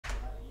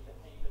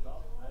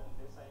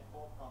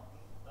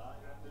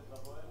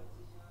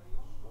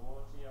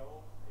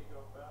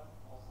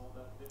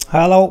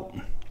Hello,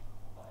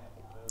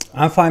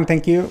 I'm fine,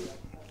 thank you.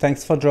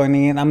 Thanks for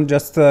joining in. I'm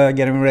just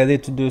getting ready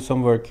to do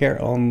some work here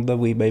on the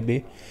wee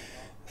baby.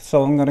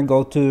 So I'm gonna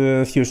go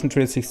to Fusion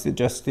 360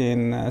 just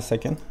in a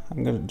second.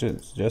 I'm gonna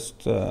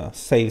just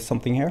save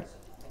something here.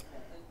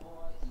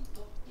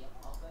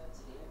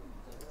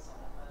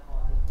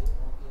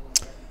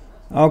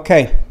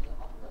 Okay.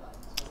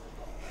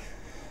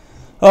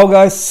 Oh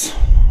guys,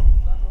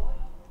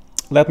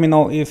 let me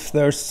know if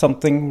there's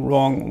something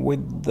wrong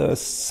with the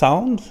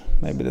sound.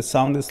 Maybe the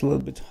sound is a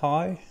little bit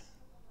high.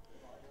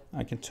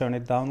 I can turn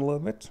it down a little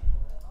bit.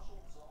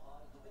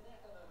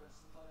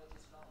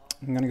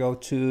 I'm gonna go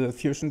to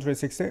Fusion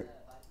 360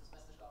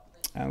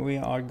 and we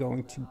are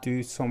going to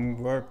do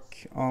some work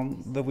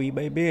on the wee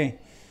baby.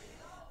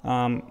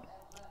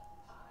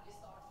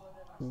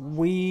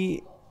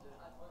 We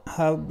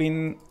have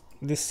been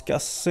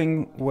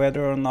discussing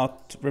whether or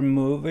not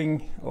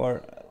removing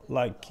or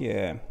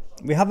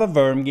we have a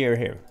wormgear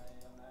here.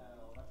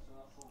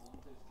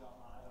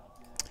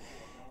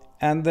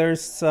 And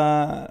there's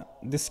a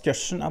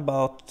discussion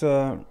about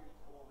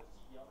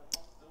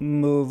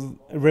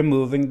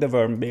removing the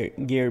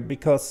wormgear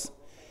because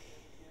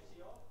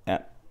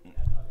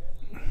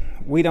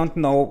we don't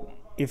know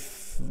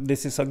if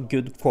this is a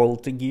good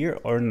quality gear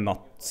or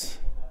not,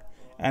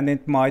 and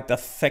it might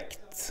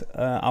affect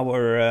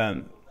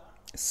our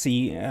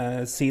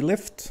sea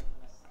lift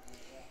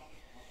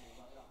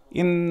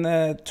in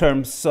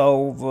terms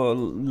of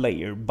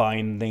layer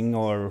binding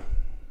or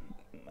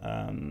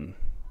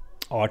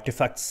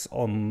artifacts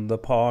on the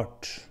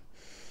part.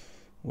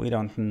 We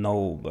don't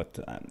know, but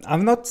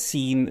I've not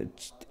seen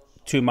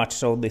too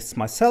much of this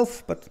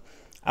myself, but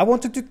I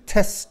wanted to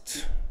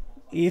test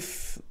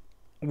if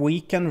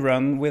we can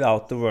run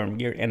without the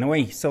wormgear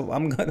anyway. So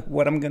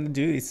what I'm gonna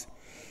do is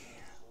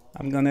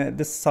I'm gonna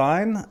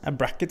design a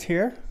bracket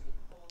here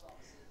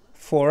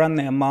for a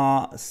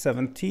NEMA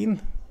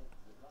 17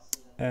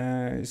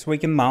 so we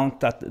can mount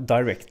that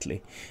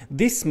directly.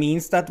 This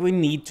means that we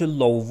need to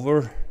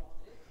lower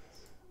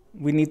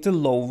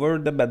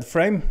the bed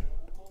frame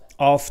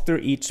after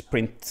each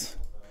print,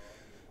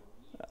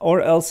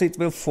 or else it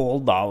will fall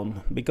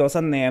down, because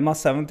a NEMA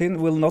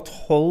 17 will not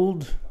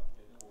hold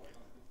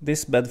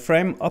this bed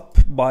frame up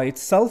by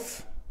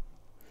itself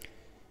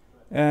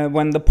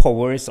when the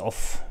power is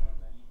off.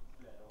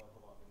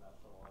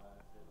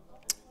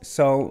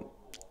 So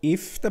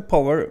if the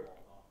power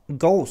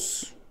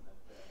goes,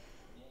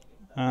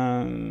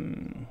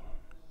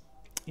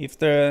 if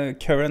the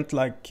current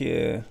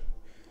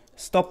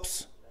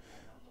stops,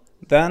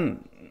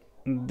 then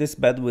this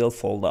bed will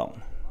fall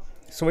down.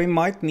 So we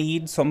might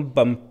need some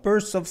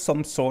bumpers of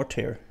some sort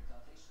here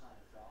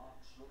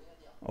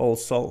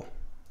also,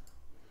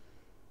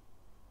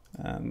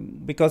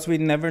 because we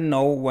never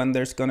know when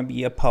there's going to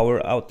be a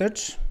power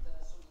outage.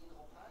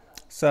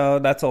 So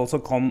that's also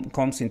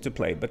comes into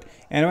play. But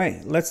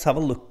anyway, let's have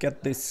a look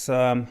at this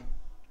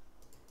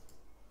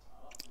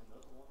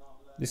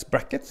this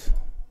bracket.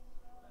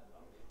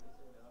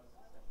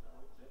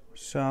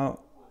 So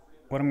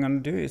what I'm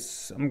going to do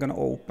is I'm going to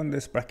open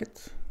this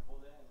bracket.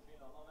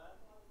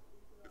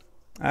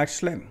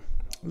 Actually,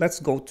 let's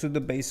go to the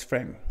base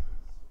frame.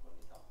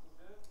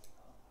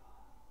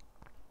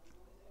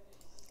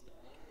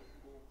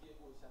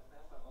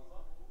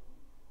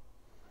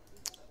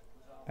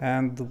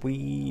 And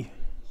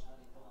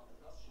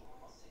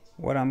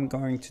what I'm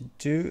going to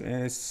do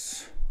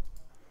is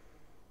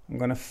I'm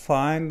going to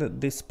find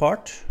this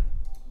part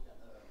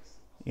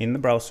in the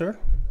browser.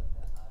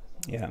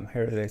 Yeah,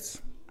 here it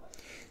is.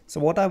 So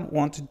what I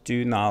want to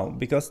do now,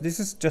 because this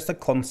is just a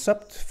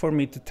concept for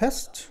me to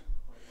test,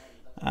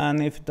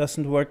 and if it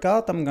doesn't work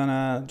out, I'm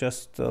gonna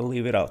just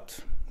leave it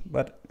out.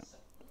 But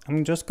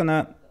I'm just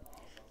gonna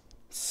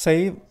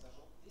save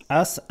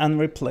as and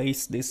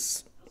replace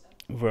this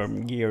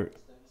wormgear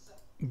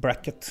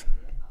bracket.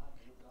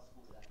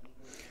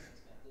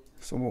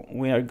 So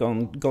we are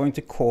going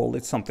to call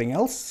it something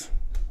else.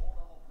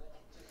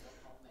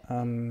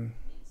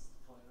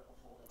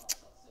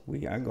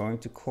 We are going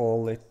to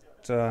call it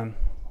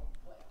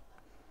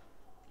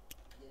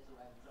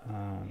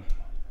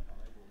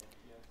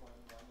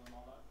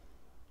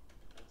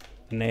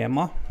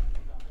NEMA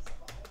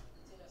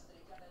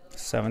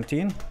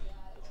 17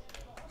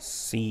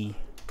 C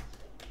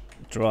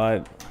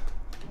drive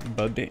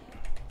body.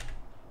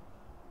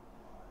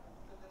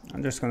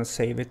 I'm just going to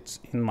save it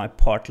in my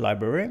part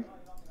library,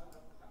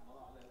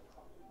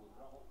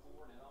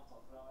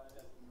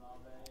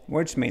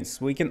 which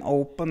means we can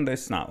open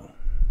this now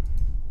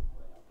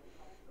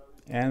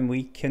and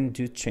we can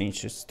do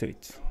changes to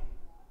it.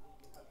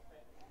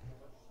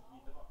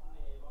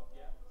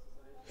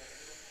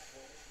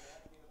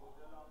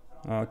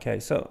 Okay,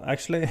 so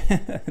actually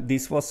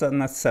this was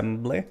an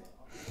assembly.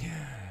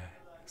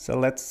 So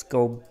let's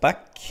go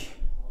back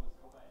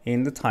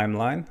in the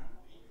timeline.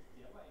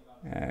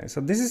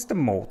 So this is the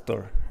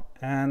motor,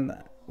 and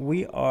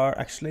we are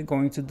actually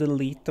going to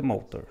delete the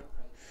motor.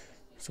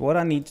 So what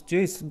I need to do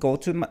is go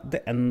to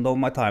the end of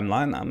my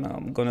timeline.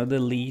 I'm gonna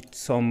delete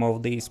some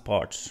of these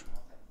parts.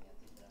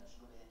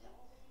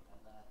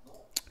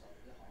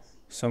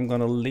 So I'm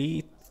gonna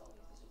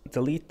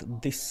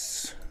delete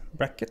this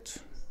bracket.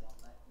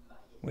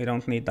 We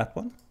don't need that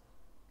one.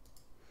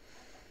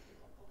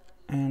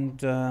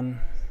 And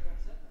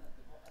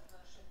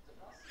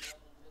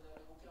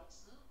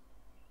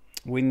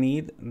we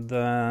need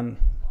the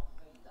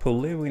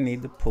pulley. We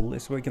need the pulley,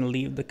 so we can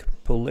leave the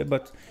pulley,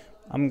 but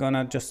I'm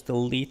gonna just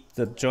delete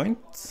the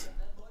joint.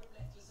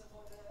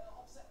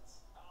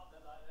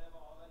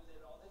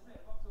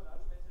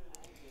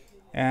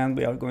 And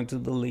we are going to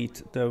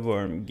delete the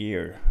worm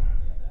gear.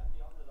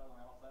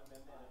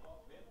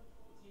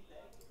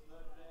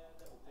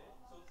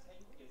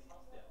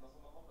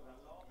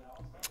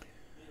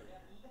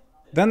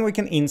 Then we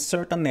can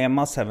insert an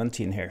NEMA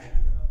 17 here.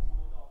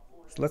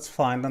 So let's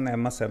find an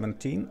NEMA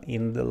 17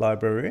 in the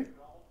library.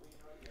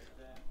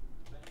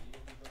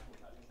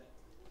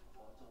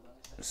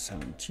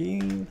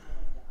 17.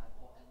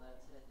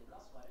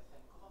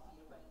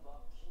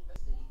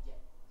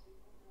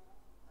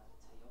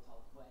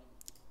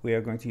 We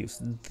are going to use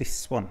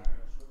this one.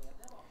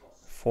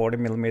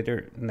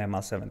 40mm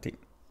NEMA 17.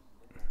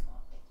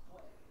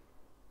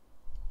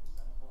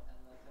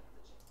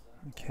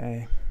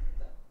 Okay.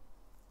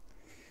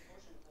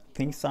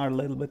 Things are a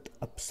little bit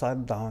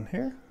upside down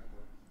here.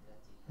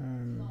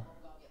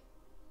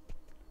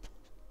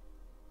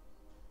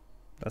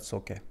 That's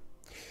okay.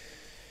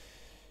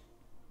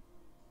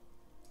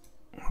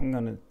 I'm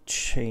gonna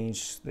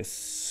change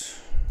this.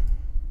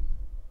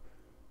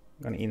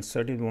 I'm gonna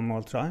insert it one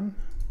more time.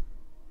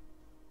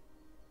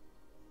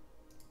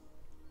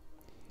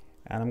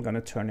 And I'm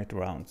gonna turn it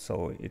around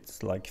so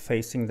it's like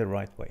facing the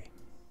right way.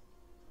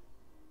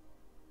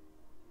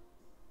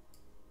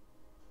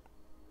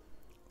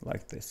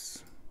 Like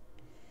this.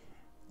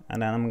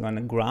 And then I'm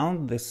gonna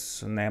ground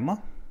this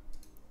NEMA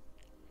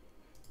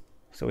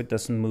so it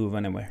doesn't move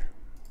anywhere.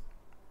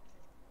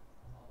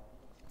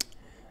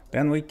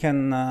 Then we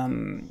can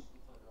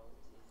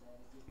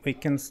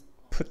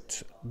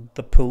put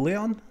the pulley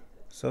on.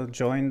 So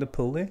join the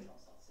pulley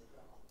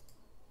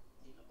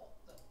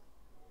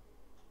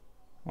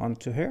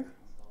onto here.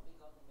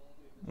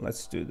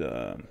 Let's do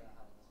the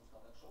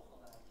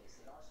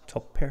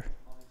top here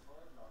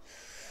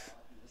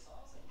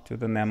to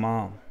the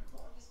NEMA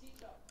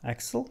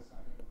axle,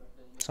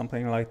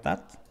 something like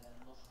that.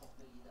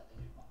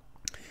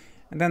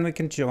 And then we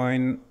can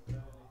join,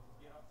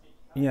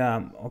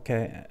 yeah,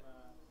 okay.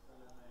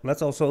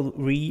 Let's also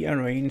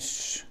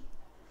rearrange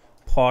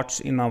parts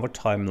in our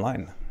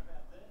timeline.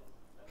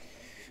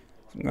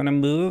 I'm gonna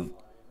move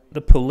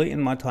the pulley in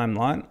my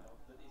timeline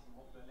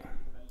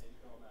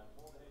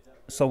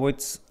so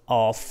it's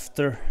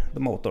after the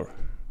motor.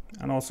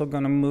 I'm also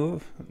gonna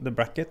move the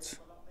bracket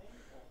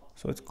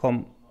so it's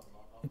come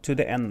to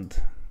the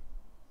end.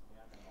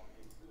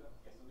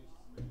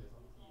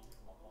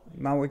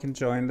 Now we can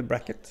join the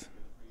bracket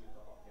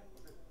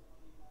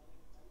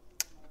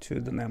to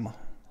the NEMA.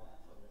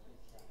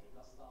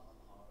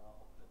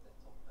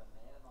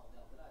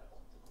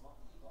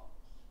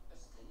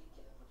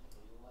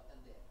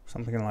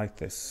 Something like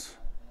this.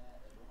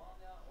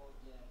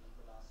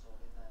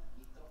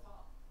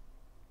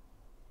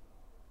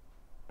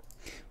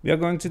 We are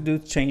going to do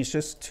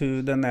changes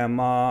to the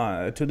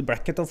NEMA, to the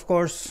bracket, of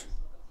course.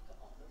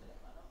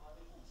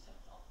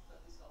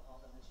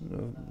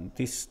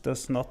 This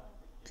does not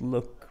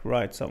look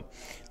right, so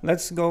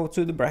let's go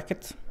to the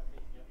bracket.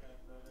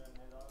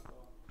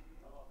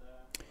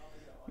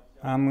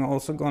 I'm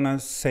also gonna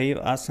save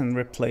as and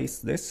replace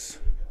this.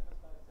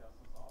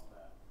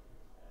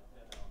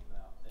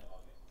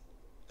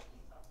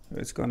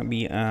 It's gonna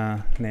be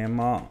a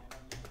NEMA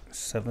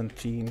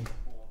 17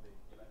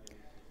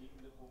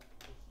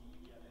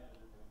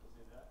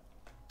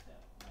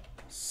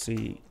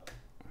 C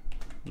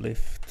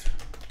lift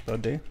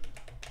body.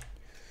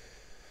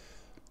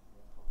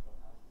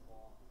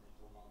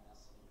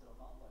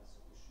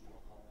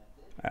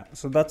 Yeah,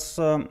 so that's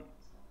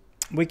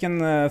we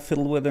can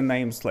fiddle with the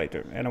names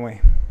later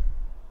anyway.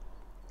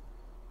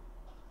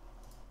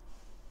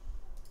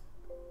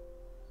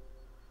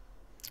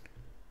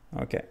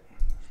 Okay,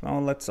 now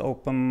let's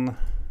open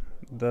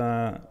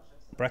the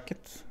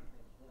bracket.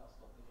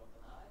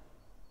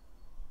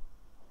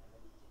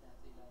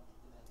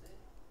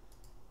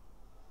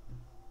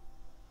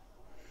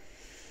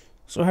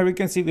 So here we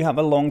can see we have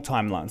a long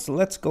timeline. So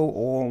let's go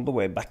all the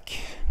way back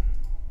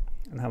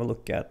and have a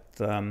look at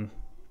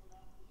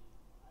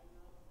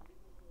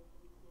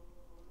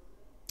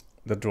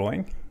the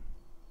drawing,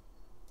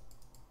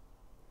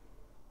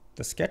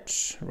 the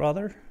sketch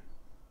rather.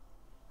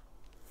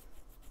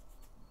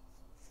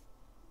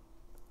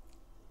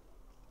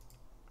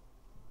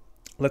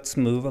 Let's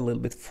move a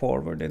little bit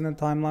forward in the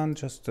timeline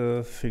just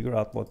to figure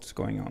out what's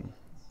going on.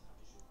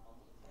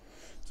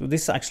 So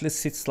this actually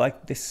sits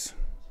like this.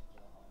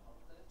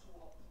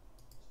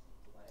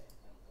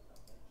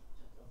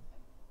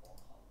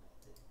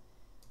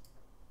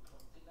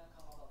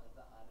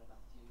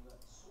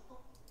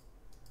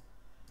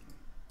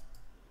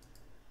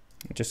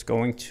 Just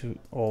going to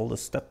all the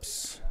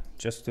steps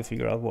just to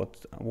figure out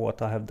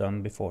what I have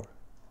done before.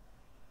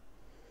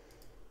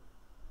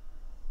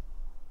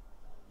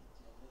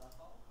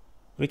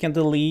 We can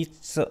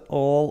delete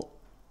all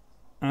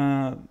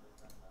the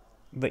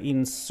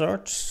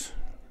inserts,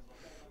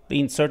 the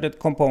inserted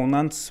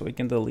components. We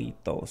can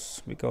delete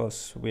those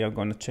because we are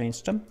going to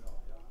change them.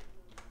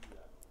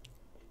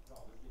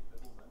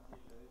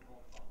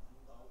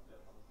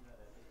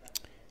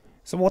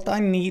 So what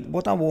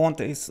I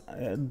want is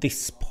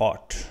this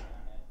part.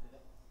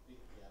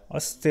 I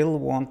still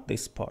want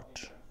this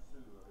part.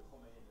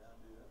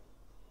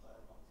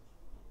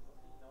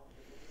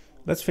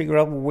 Let's figure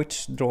out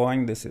which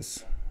drawing this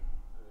is.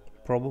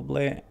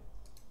 Probably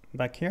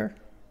back here.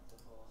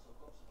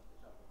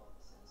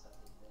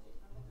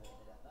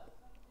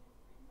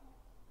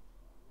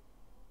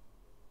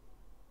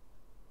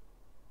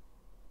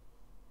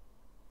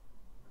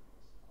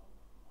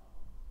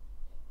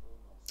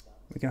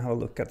 We can have a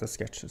look at the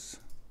sketches.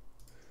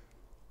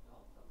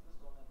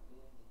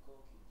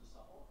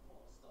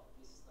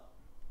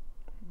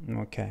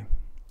 Okay.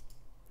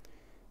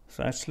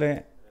 So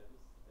actually,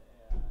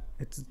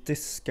 it's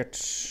this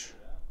sketch.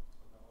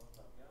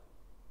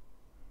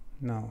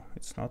 No,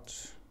 it's not.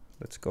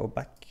 Let's go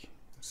back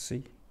and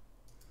see.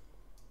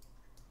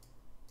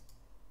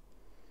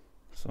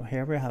 So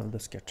here we have the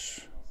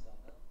sketch.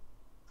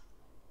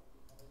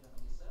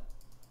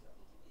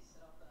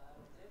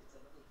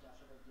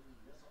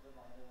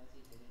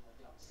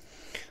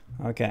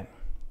 Okay.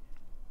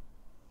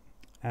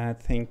 I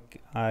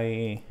think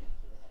I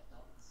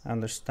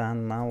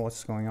understand now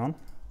what's going on.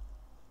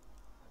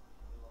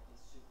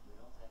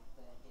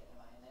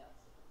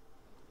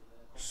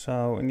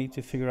 So we need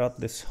to figure out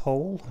this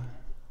hole.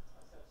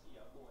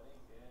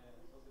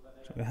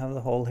 So we have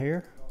the hole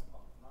here.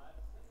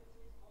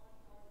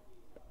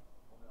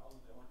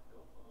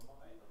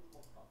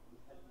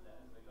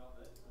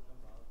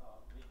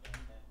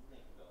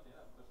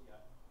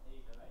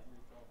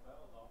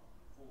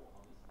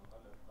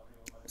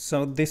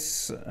 So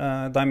this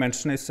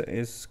dimension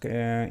is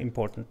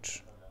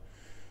important.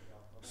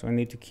 So I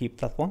need to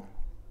keep that one.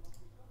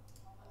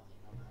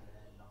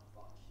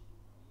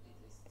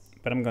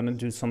 But I'm gonna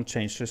do some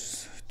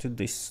changes to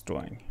this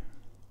drawing.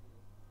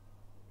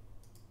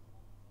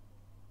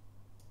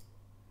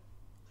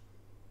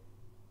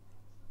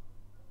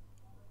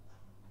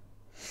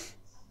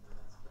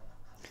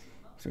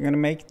 So I'm gonna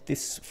make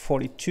this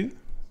 42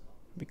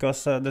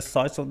 because the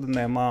size of the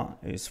NEMA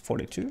is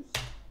 42.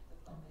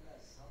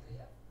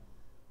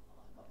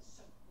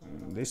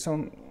 This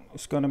one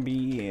is gonna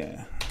be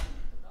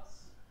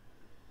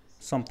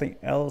something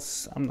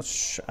else. I'm not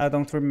sure. I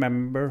don't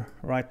remember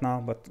right now,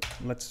 but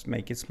let's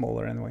make it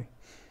smaller anyway.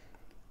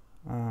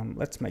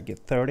 Let's make it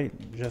 30.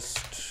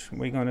 Just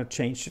we're gonna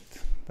change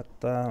it,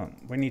 but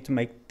we need to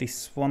make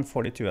this one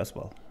 42 as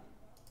well,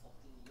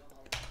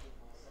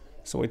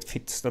 so it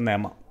fits the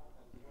NEMA.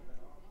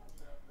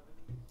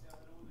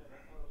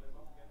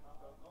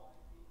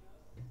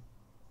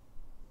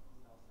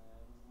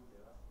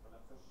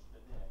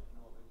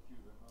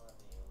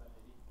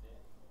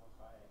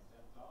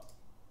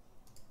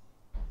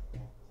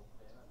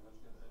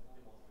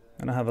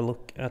 Gonna have a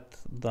look at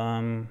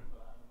the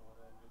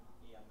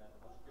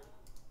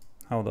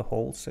how the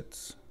hole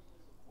sits.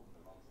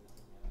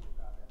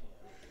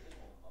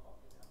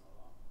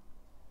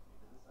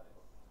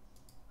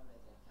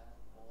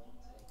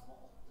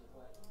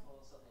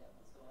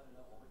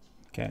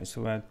 Okay,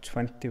 so we're at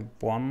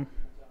 21.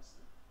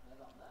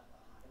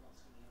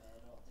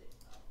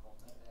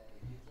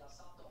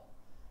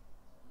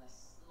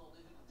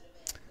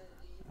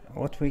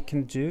 What we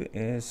can do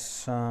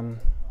is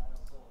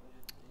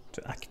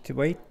to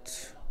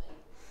activate.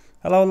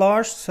 Hello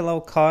Lars,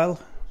 hello Kyle.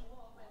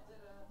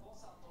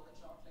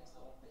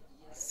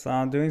 So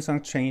I'm doing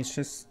some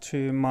changes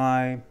to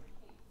my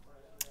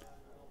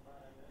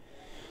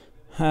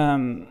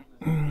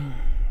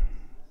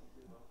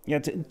yeah,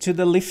 to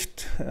the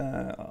lift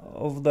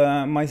of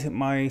the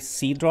my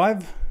C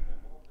drive,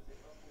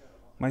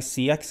 my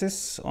C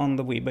axis on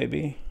the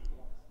WeBaby.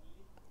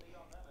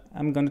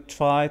 I'm gonna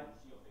try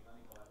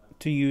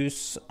to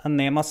use a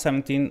NEMA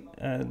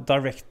 17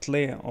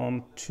 directly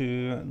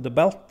onto the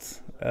belt,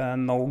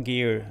 no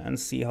gear, and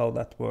see how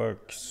that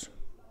works.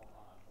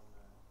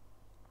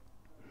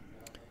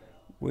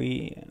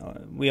 We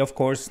of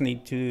course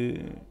need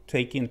to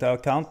take into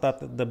account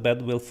that the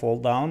bed will fall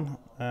down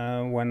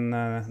when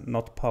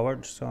not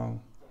powered, so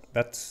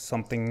that's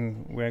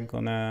something we're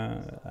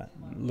gonna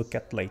look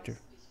at later.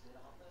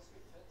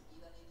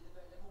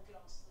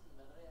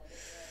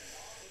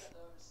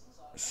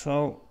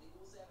 So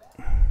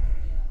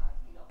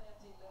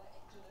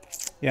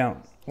yeah,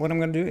 what I'm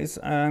gonna do is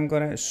I'm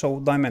gonna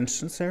show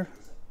dimensions here,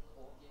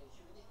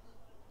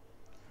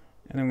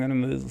 and I'm gonna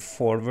move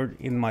forward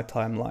in my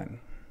timeline.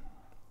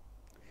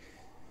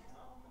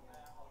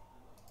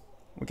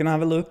 We can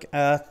have a look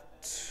at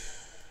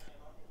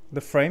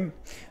the frame.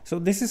 So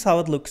this is how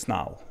it looks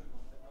now.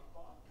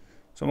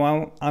 So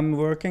while I'm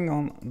working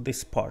on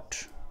this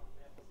part,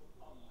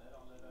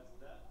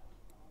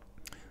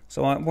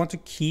 so I want to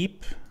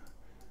keep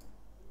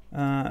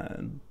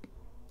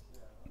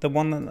the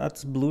one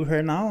that's blue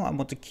here now. I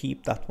want to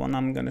keep that one.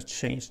 I'm gonna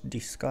change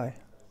this guy.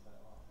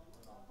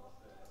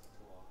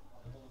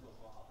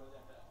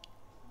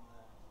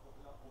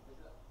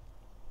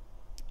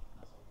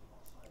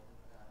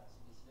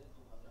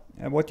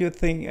 What do you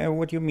think?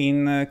 What do you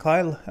mean,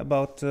 Kyle,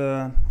 about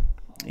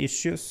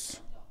issues?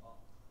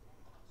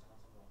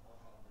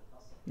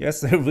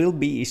 Yes, there will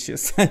be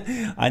issues.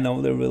 I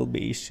know there will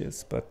be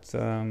issues, but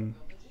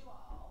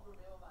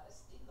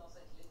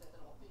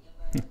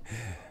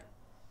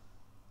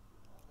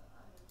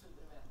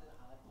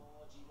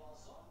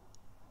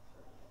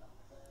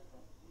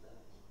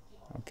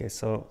okay,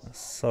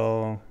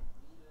 so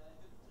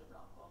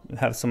we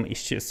have some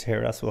issues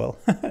here as well.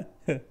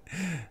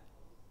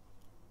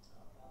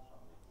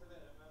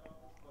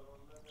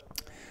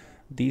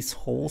 These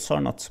holes are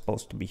not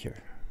supposed to be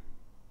here.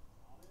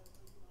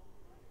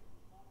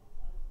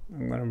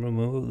 I'm gonna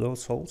remove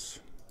those holes.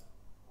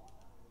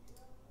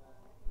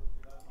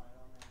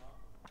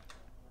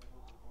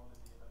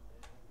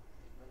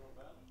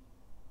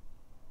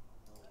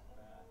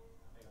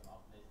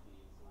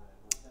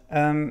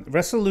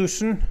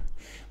 Resolution.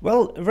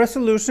 Well,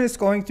 resolution is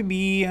going to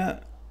be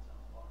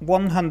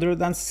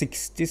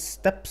 160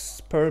 steps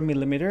per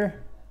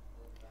millimeter.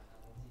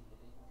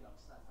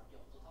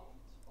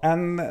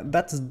 And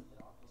that's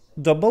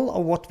double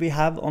of what we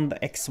have on the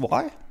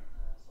XY.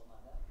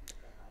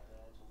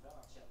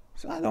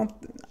 So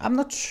I'm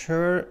not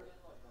sure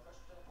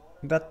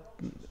that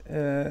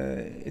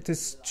it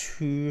is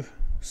too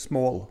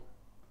small.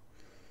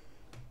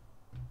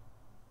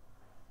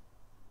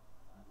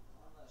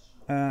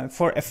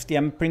 For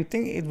FDM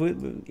printing,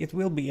 it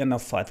will be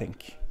enough, I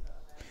think.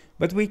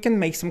 But we can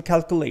make some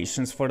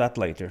calculations for that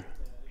later.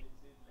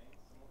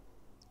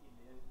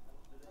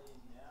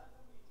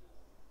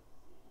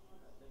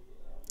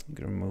 I'm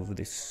gonna remove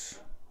this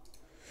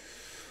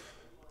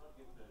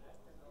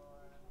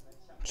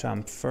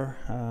chamfer.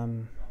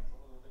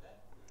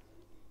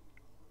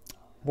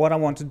 What I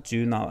want to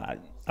do now,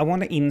 I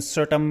want to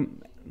insert a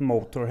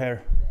motor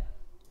here.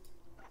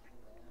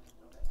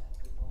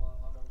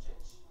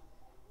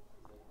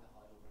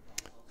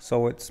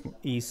 So it's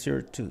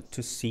easier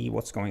to see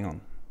what's going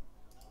on.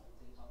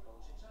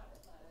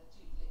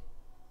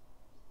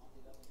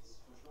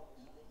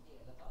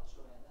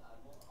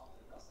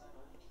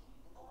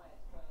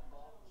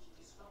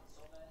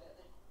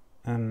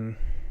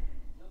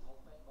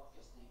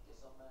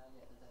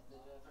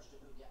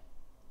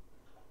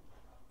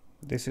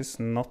 This is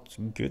not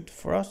good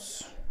for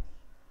us,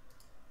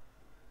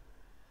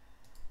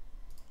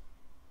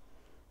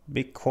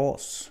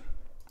 because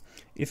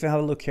if you have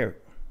a look here,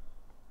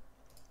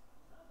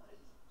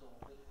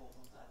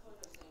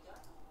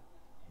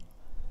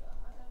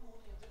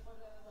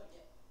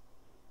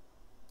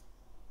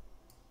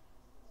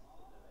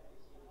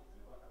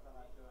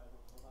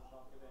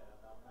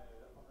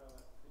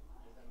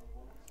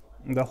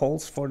 the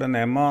holes for the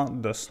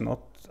NEMA does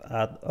not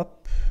add up.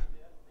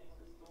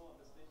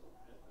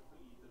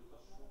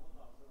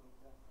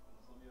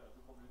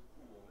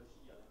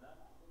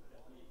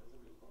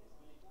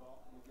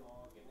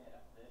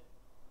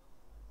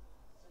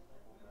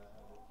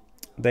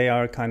 They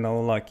are kind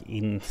of like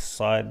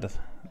inside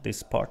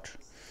this part,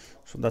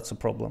 so that's a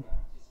problem.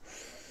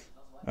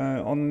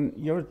 On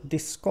your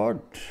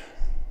Discord,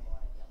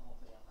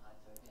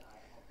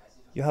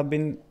 you have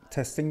been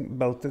testing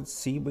belted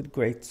C with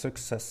great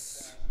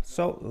success.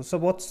 So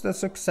what's the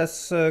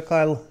success,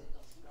 Kyle?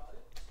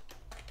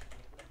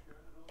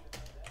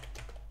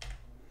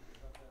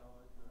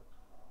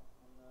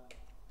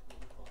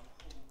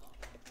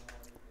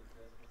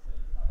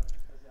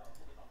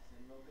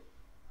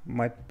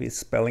 Might be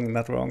spelling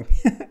that wrong.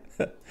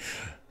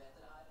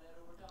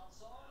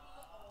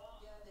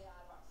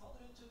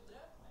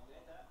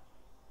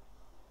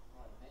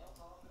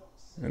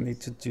 I need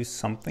to do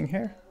something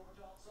here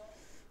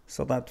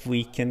so that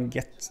we can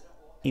get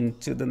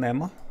into the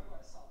NEMA.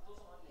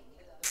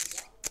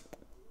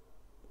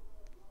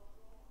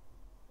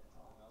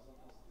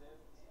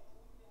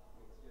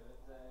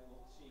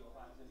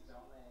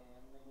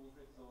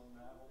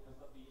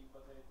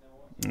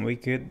 We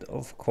could,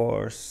 of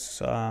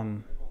course,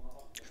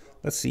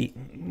 let's see,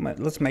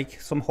 let's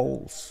make some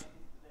holes.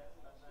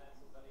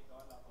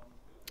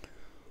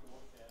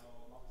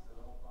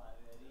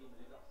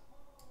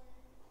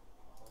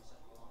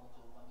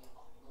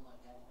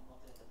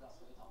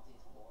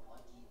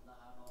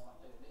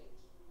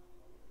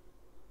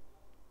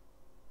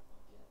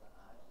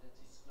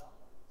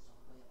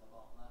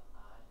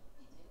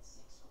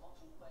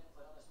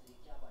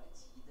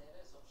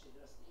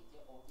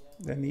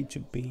 They need to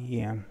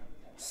be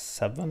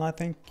 7, I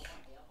think,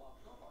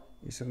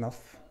 is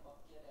enough.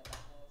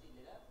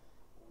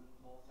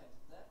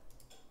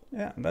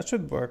 Yeah, that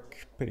should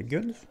work pretty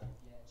good.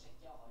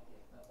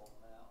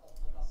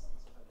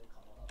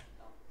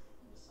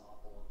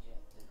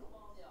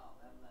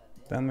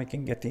 Then we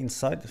can get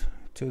inside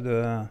to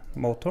the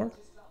motor.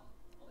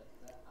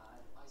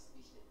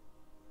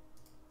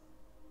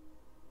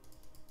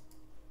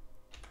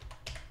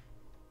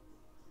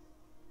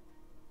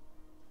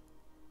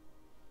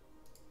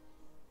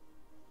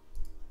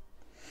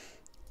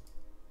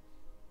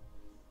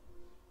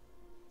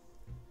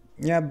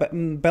 Yeah,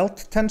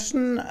 belt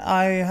tension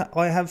I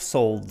have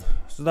solved,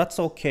 so that's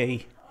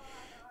okay,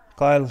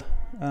 Kyle.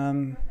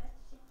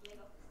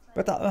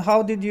 But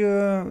how did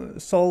you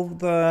solve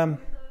the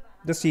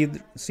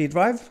C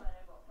drive?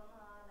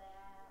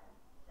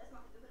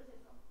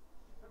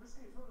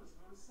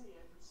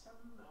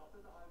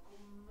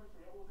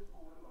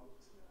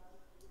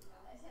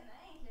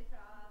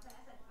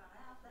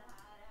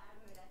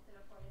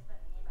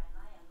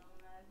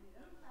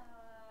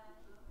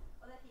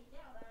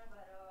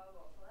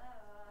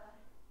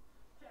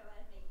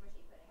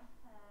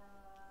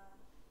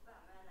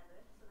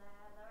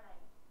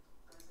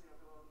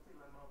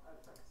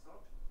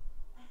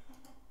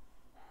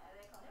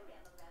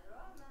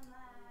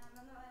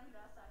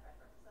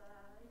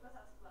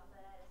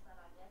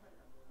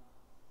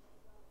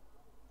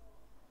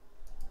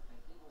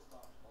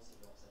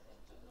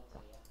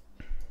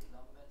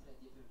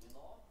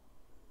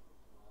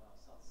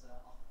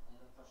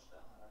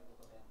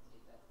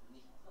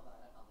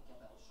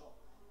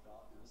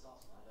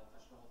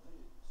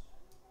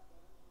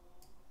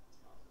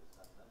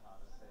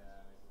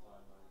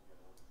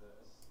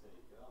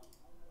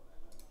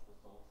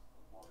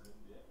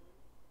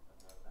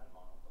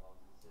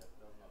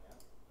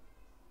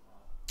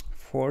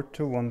 Four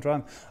to one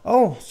drive.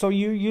 Oh, so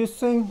you're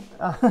using...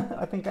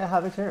 I think I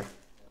have it here.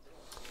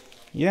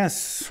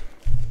 Yes.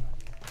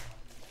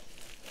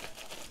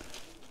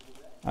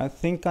 I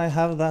think I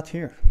have that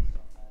here.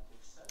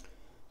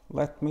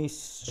 Let me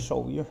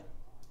show you.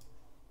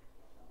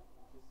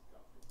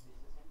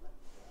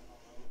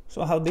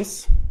 So I have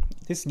this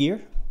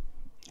gear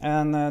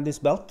and this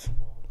belt.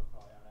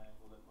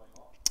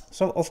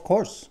 So of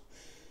course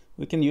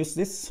we can use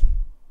this.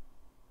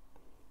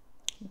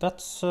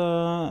 That's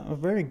a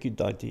very good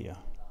idea.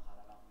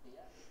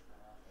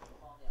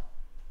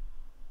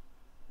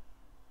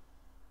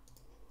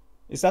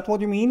 Is that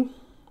what you mean,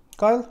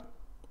 Kyle?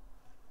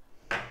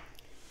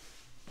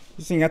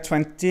 Using a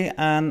 20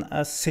 and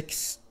a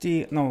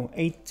 60, no,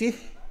 80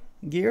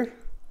 gear,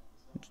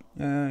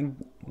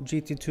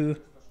 GT2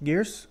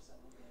 gears,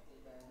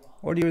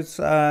 or do you use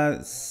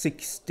a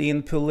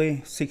 16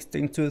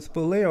 tooth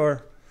pulley,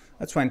 or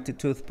a 20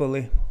 tooth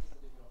pulley?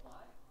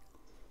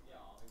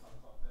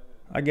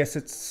 I guess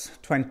it's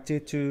 20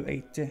 to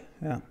 80,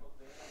 yeah.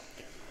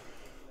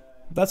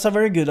 That's a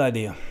very good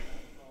idea.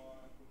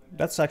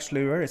 That's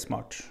actually very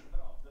smart.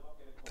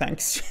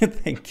 Thanks,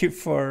 thank you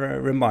for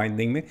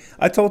reminding me.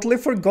 I totally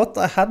forgot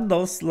I had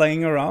those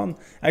laying around.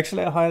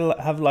 Actually, I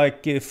have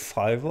like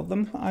 5 of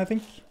them, I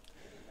think.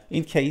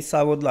 In case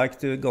I would like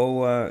to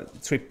go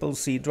triple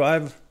C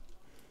drive.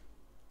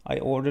 I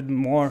ordered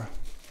more.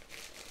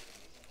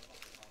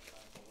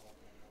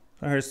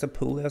 Here's the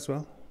pulley as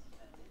well.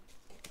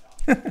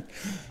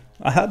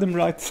 I had them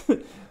right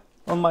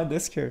on my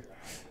desk here.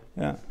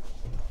 Yeah.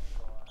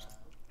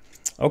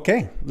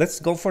 Okay, let's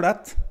go for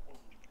that.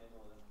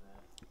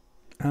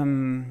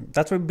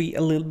 That would be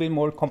a little bit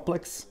more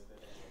complex.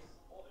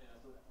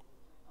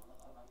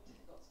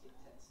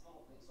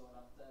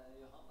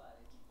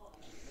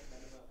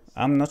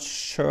 I'm not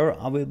sure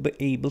I will be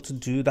able to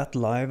do that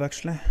live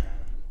actually.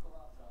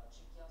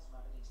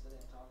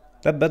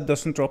 That bed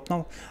doesn't drop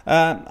now.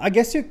 I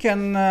guess you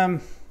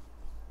can,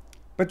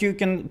 but you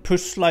can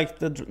push like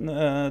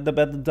the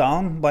bed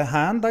down by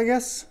hand, I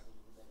guess.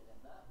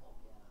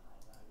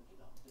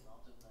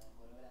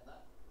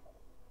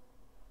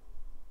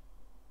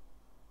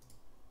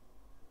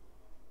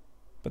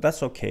 But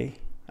that's okay,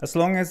 as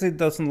long as it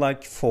doesn't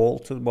like fall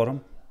to the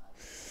bottom.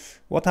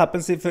 What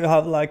happens if you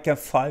have like a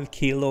 5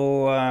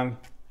 kilo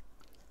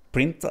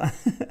print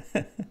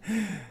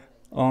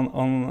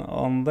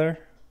on there,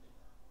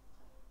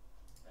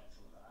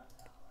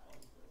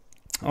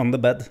 on the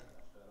bed?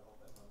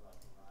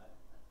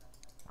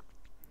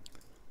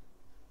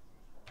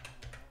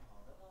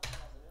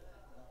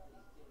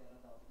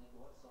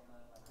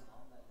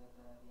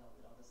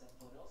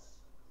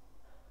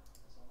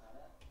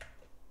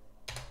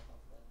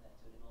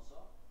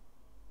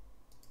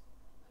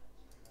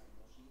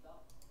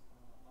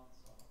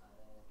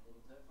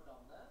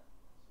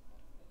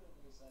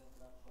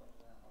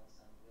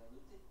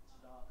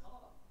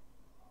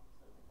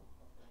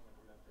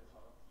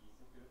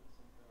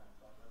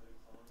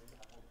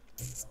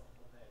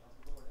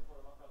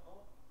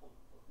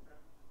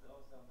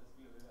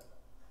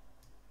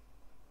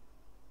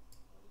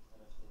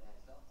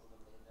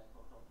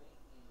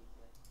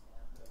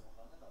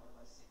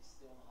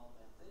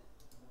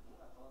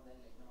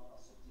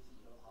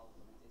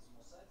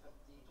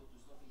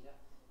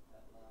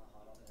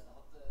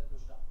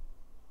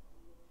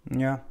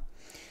 Yeah,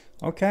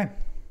 okay.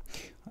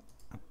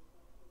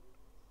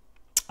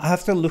 I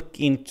have to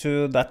look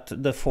into that,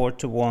 the 4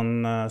 to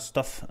 1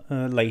 stuff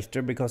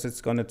later, because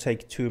it's gonna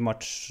take too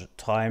much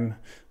time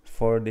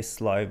for this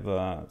live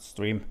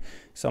stream.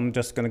 So I'm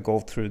just gonna go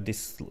through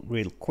this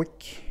real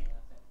quick,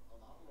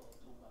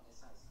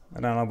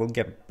 and then I will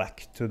get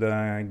back to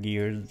the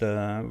geared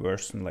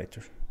version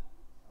later.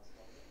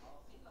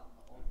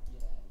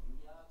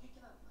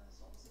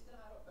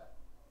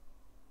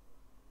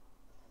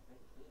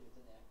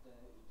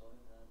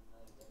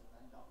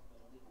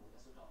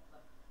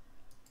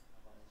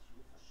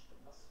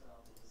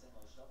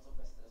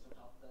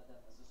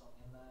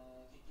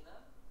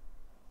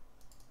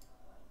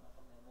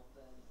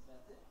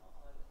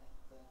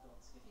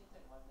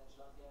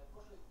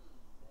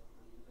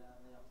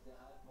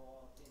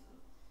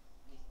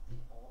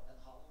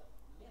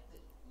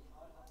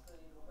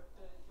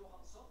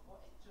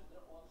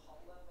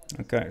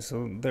 Okay,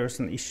 so there's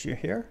an issue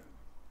here.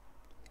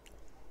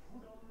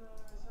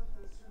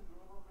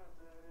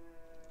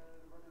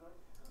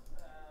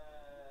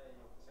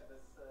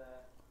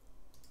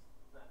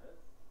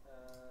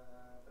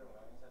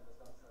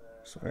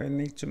 So I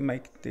need to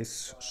make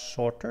this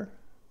shorter.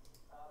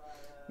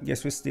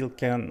 Guess we still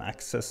can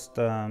access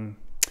the...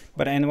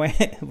 but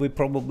anyway, we're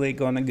probably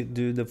gonna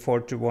do the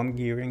 4-to-1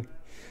 gearing.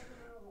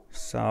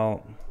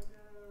 So...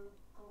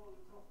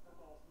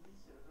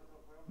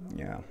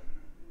 yeah.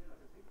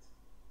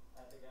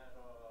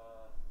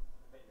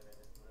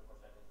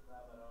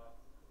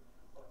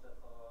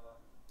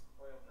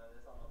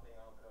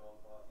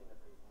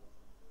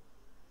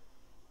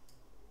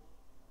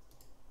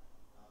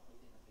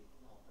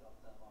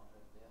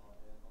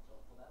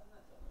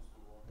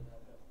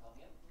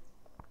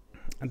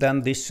 And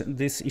then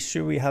this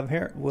issue we have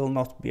here will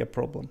not be a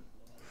problem,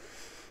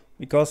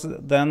 because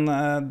then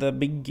the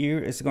big gear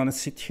is gonna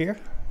sit here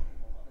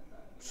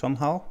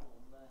somehow.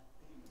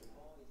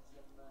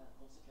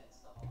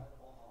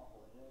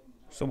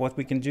 So what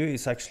we can do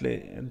is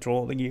actually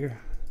draw the gear.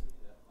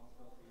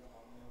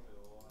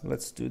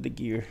 Let's do the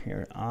gear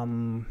here.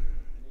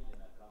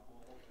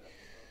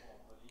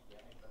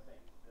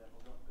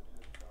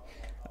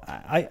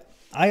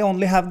 I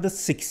only have the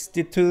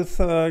 60 tooth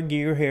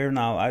gear here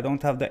now. I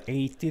don't have the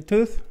 80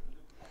 tooth.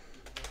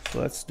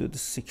 So let's do the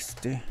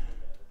 60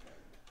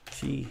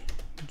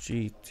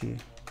 GT.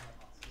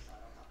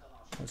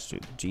 Let's do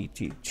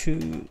GT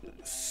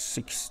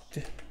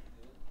 260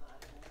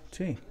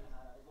 T.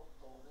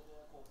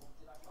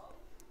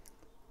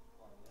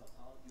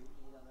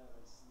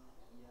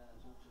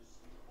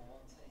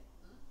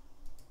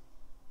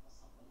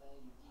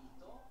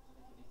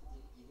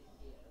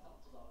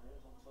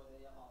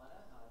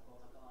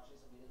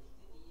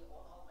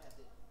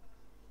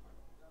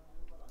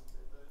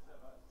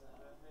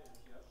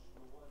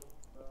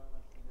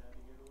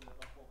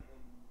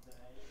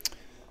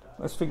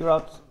 Let's figure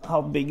out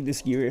how big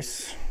this gear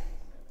is.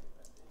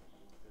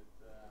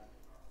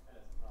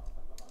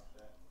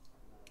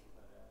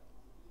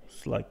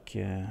 It's like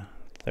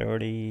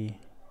 30,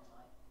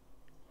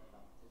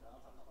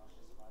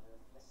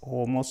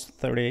 almost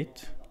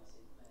 38.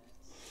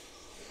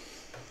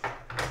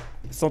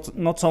 It's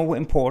not so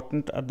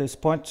important at this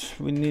point.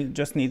 We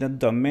just need a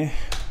dummy.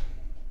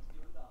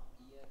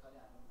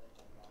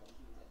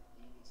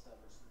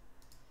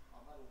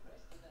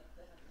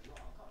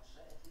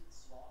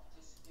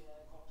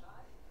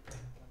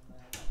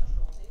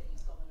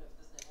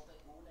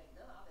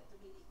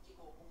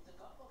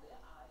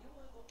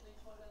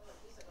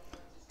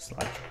 It's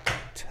like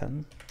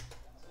 10.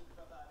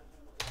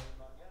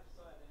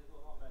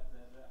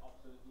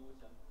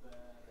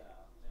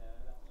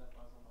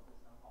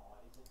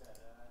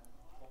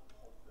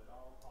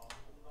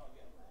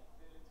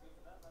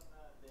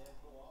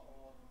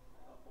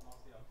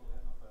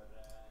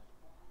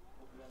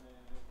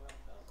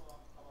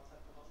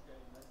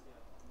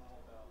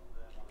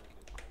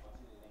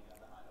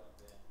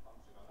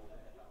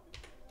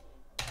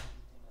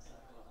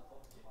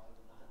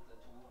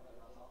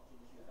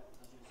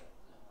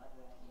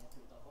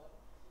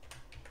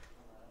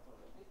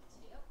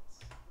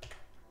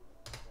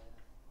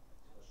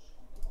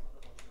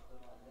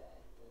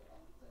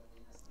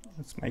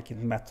 Let's make it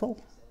metal.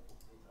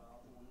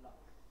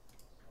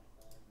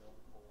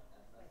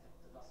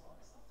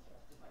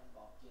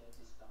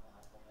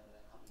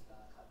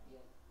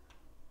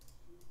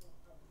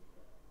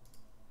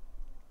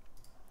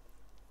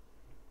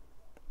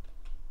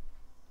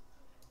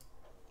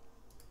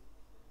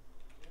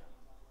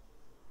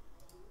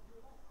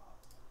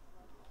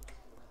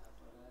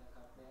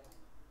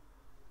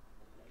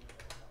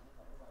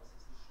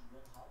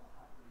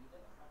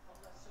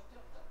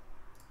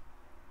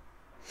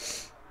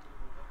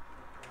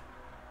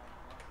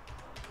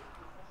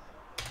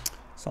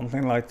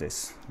 Something like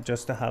this,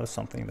 just to have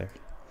something there.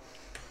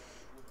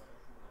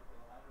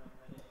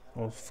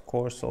 Of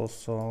course,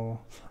 also,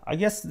 I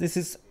guess this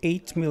is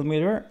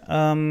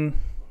 8mm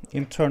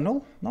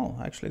internal. No,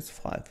 actually it's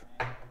 5.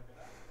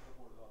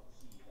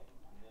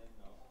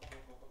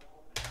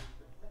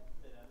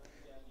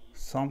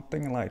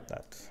 Something like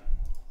that.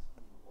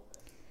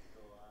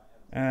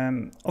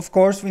 Of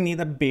course, we need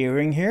a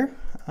bearing here.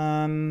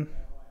 And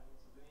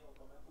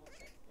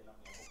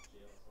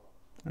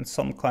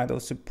some kind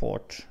of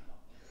support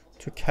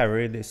to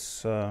carry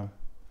this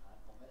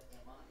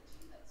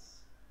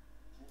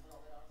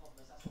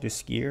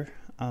this gear.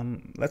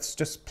 Let's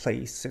just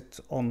place it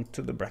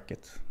onto the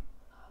bracket.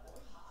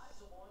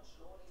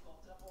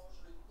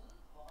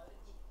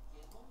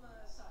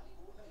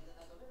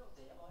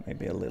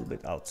 Maybe a little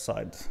bit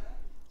outside.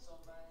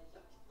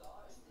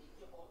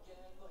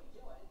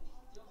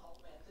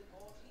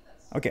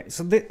 Okay,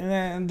 so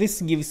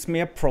this gives me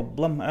a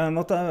problem.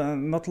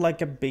 Not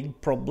like a big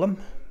problem,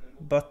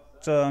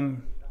 but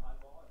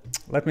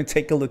let me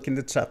take a look in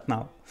the chat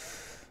now.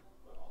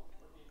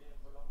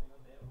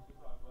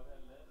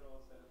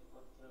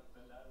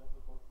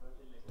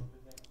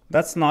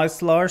 That's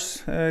nice,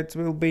 Lars. It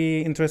will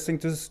be interesting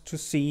to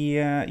see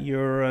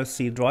your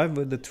C drive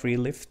with the 3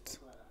 lift.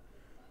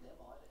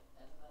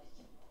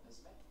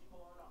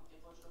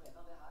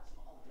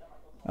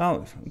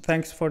 Oh,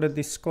 thanks for the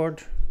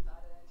Discord.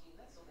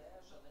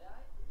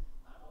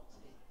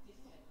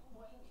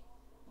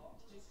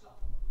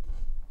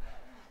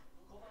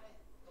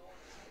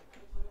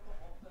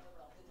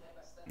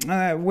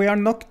 We are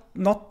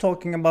not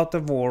talking about the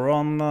war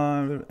on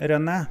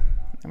René.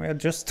 We are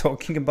just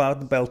talking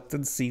about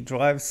belted C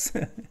drives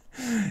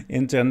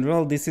in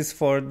general. This is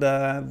for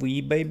the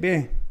Wii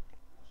baby.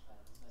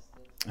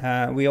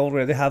 We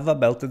already have a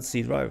belted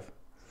C drive,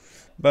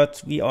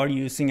 but we are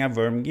using a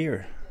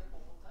wormgear.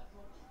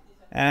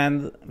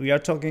 And we are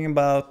talking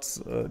about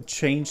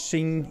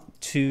changing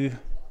to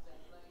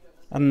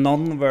a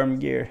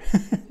non-wormgear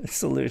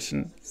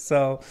solution.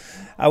 So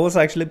I was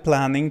actually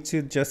planning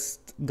to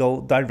just go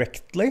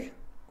directly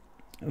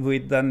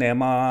with the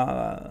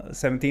NEMA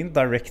 17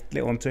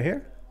 directly onto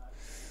here.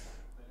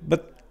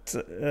 But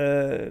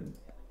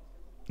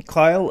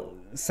Kyle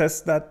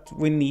says that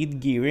we need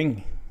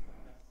gearing.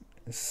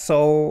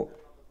 So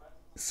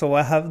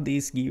I have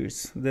these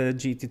gears, the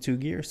GT2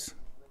 gears.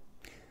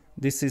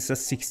 This is a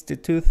 60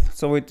 tooth,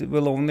 so it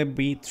will only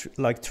be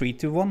like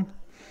 3-to-1.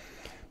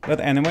 But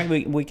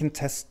anyway, we can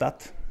test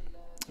that.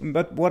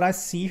 But what I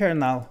see here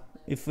now,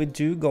 if we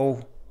do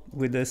go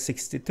with the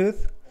 60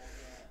 tooth,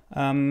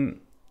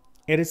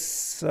 it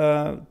is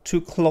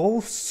too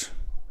close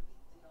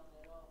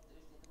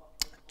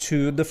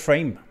to the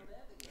frame,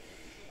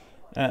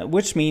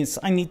 which means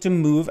I need to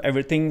move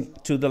everything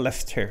to the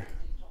left here.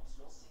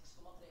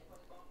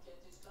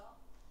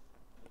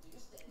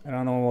 I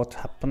don't know what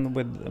happened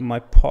with my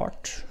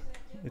part.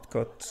 It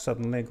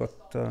suddenly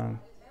got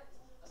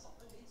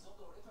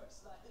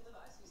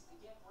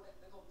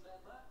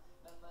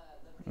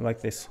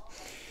like this.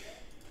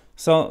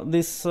 So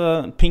this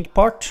pink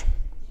part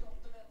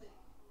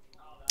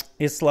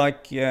is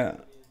like it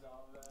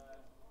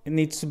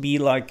needs to be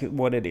like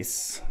what it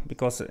is,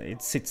 because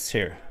it sits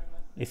here.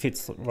 It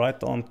fits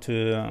right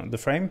onto the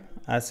frame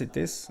as it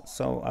is.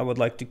 So I would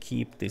like to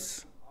keep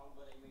this.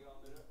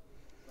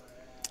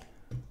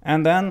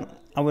 And then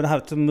I would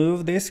have to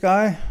move this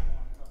guy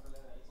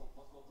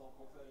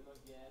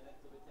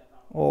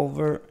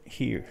over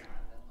here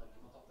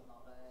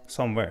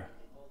somewhere.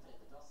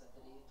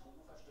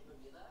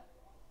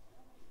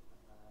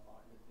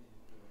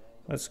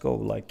 Let's go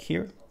like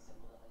here.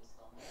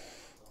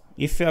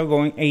 If you are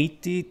going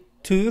 80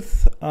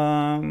 tooth,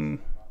 then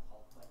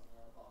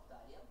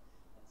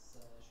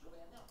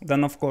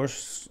of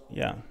course,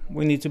 yeah,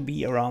 we need to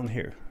be around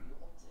here.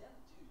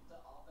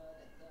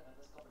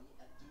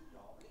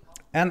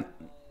 And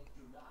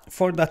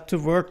for that to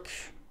work,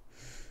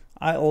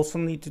 I also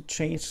need to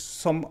change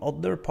some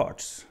other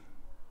parts,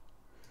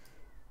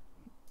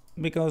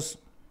 because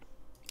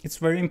it's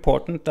very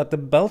important that the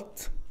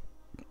belt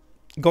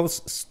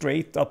goes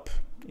straight up.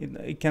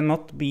 It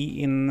cannot be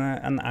in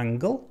an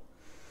angle,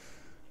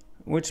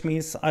 which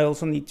means I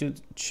also need to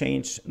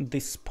change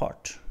this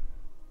part.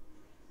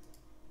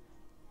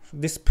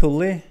 This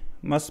pulley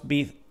must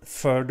be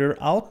further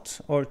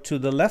out or to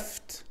the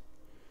left.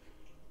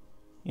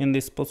 In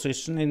this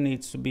position, it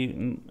needs to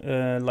be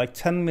like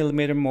 10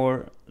 millimeter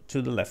more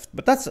to the left.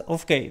 But that's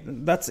okay,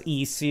 that's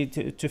easy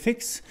to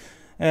fix.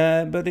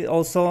 But it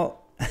also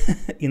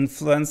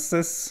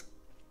influences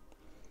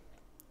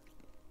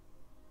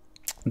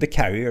the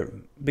carrier,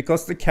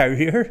 because the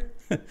carrier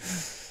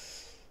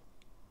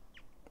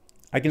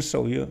I can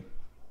show you.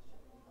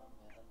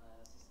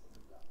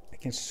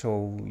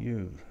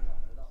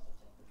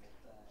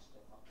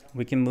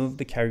 We can move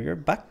the carrier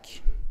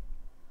back.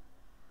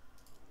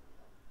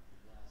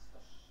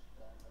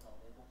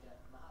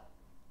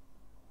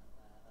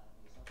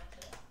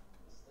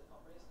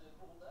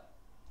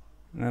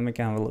 Then we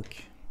can have a look.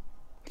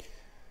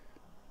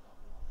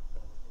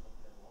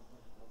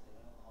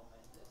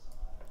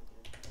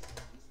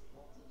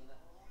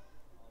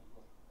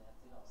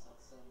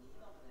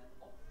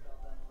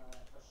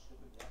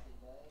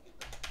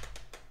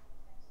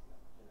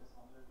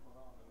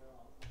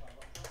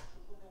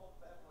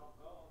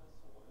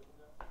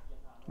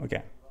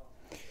 Okay.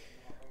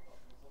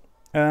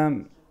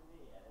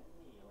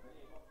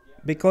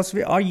 Because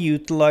we are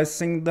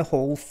utilizing the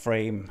whole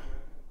frame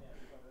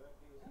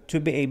to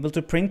be able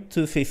to print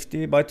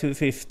 250 by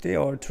 250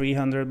 or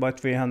 300 by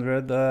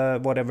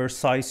 300, whatever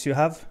size you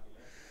have.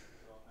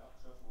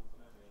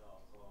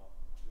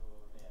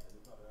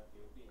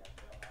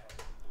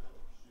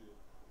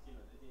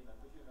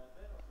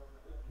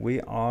 We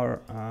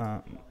are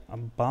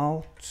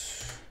about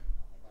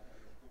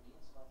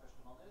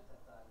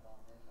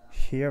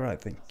here, I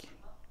think.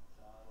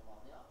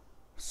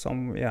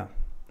 Yeah.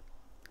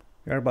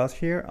 We are about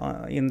here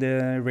in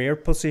the rear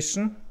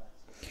position.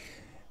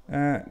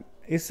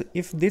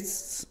 If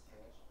this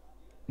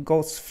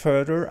goes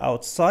further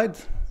outside,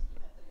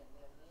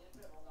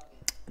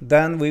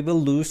 then we will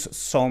lose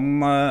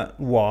some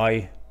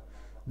Y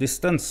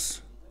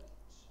distance,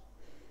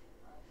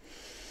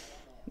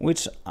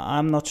 which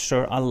I'm not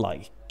sure I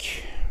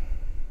like.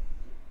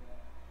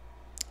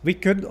 We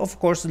could, of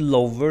course,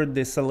 lower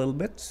this a little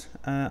bit.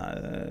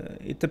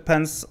 It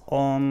depends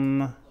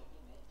on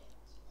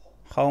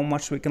how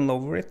much we can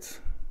lower it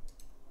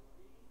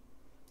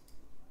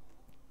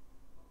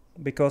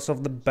because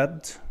of the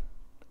bed.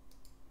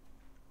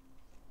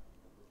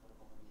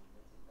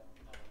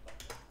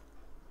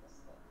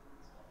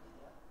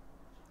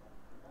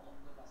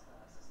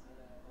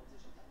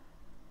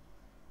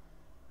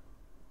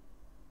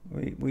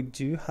 We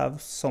do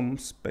have some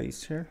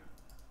space here.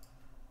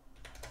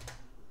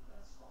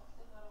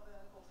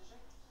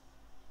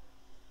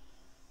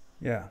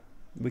 Yeah,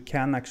 we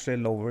can actually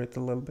lower it a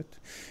little bit.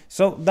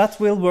 So that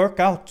will work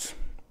out.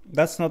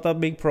 That's not a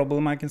big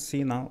problem I can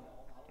see now.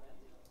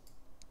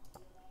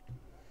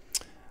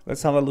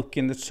 Let's have a look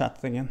in the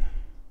chat again.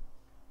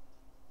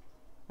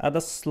 Add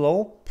a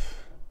slope.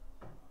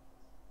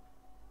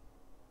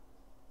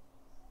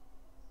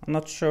 I'm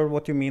not sure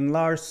what you mean,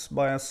 Lars,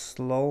 by a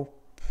slope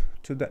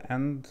to the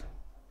end.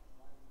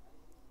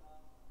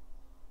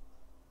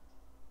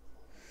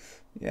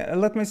 Yeah,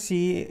 let me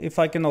see if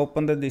I can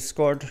open the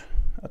Discord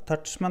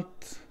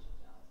attachment.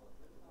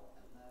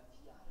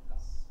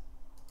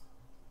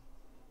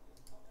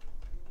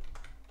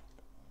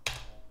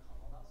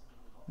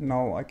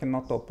 No, I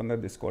cannot open the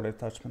Discord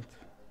attachment.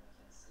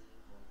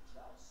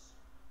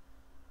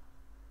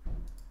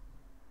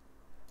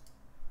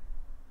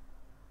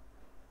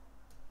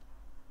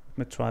 Let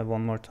me try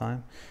one more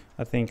time.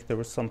 I think there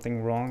was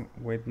something wrong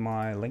with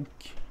my link.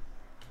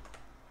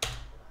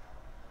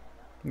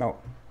 No.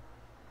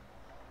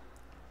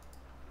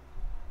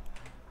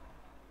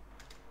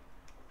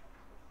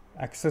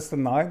 Access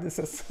denied, this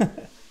is.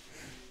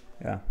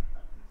 Yeah.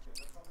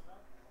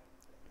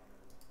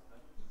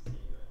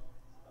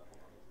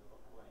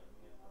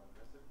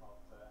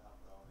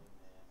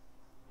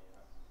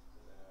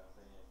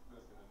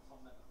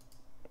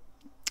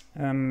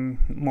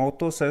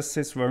 Moto says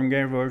his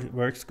wormgear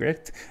works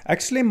great.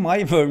 Actually, my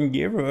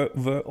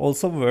wormgear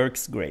also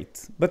works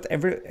great, but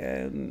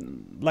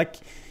like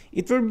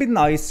it would be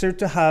nicer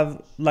to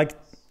have like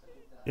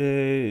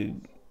to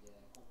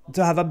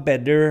have a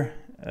better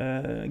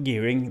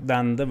gearing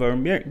than the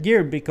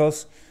wormgear,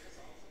 because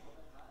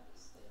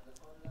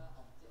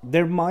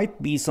there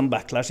might be some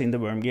backlash in the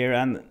wormgear,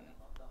 and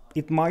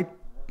it might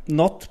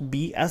not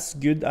be as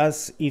good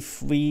as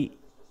if we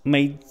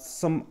made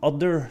some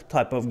other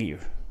type of gear.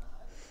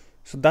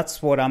 So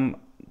that's what I'm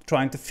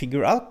trying to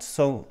figure out.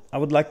 So I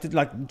would like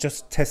to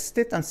just test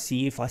it and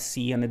see if I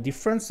see any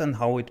difference and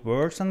how it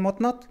works and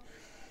whatnot.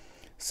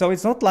 So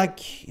it's not like,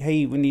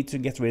 hey, we need to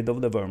get rid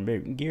of the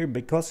wormgear,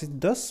 because it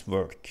does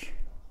work.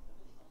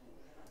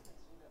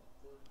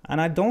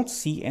 And I don't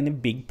see any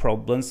big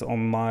problems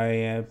on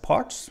my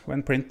parts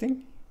when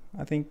printing.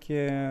 I think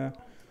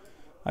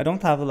I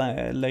don't have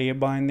a layer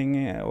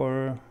binding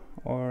or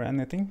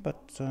anything,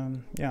 but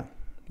yeah,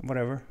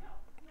 whatever.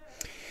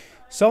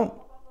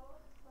 So,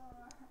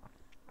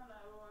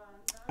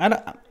 and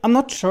I'm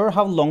not sure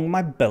how long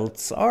my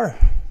belts are.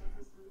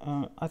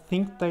 I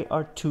think they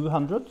are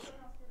 200,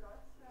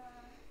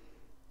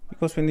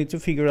 because we need to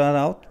figure that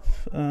out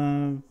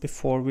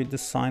before we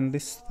design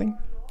this thing.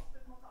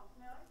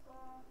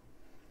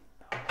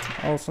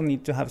 I also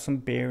need to have some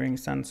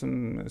bearings and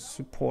some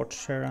support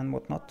share and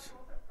whatnot.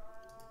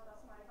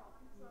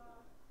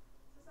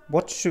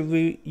 What should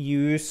we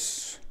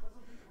use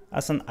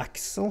as an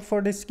axle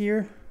for this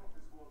gear?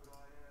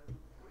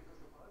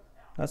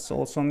 That's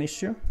also an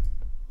issue.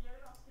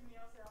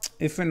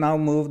 If we now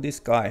move this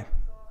guy,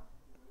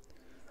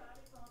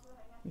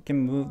 we can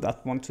move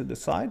that one to the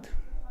side.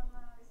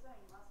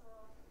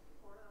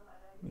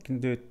 We can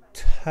do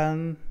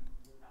 10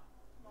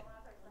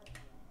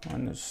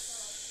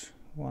 minus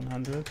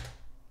 100,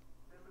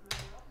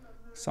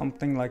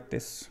 something like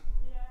this.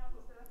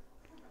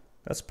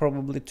 That's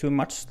probably too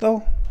much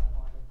though.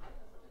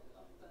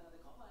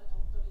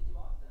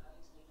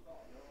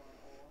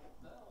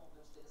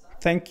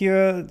 Thank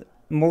you,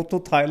 Moto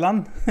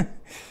Thailand.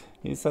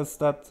 He says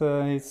that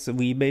his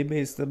WeBaby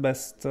is the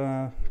best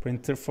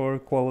printer for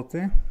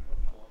quality.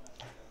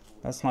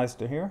 That's nice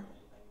to hear.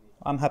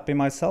 I'm happy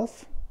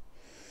myself.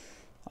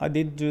 I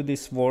did do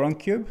this Voron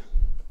cube.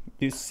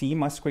 You see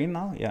my screen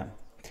now? Yeah.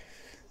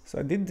 So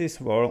I did this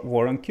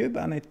Voron cube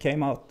and it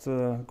came out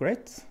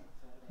great.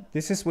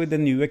 This is with the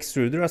new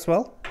extruder as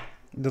well.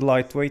 The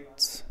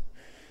lightweight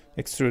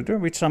extruder,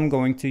 which I'm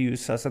going to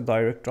use as a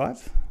direct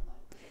drive.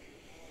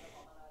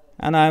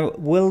 And I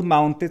will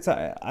mount it.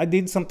 I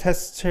did some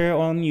tests here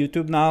on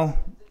YouTube now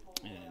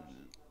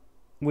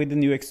with the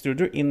new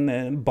extruder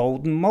in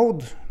Bowden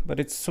mode, but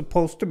it's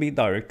supposed to be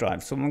direct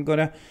drive. So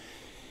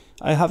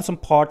I have some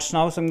parts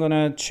now, so I'm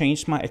gonna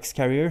change my X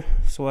carrier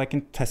so I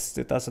can test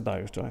it as a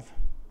direct drive.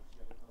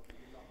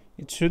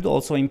 It should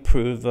also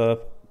improve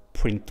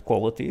print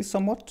quality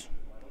somewhat.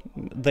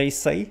 They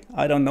say,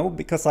 I don't know,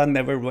 because I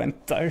never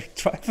went direct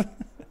drive.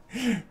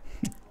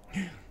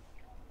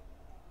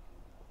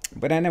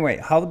 But anyway,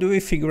 how do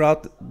we figure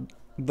out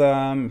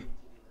the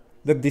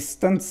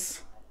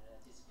distance?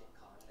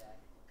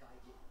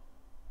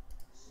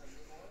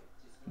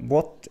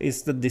 What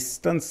is the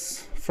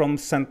distance from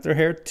center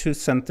here to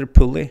center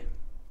pulley?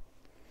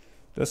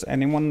 Does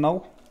anyone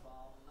know?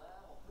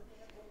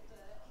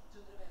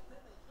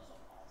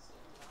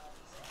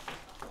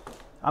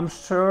 I'm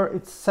sure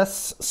it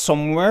says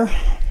somewhere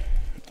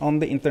on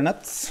the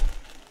internet.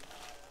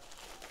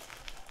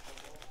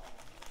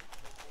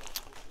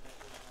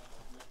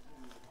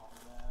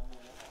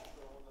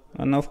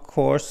 And of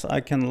course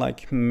I can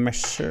like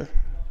measure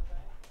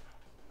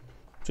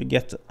to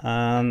get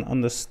an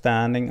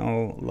understanding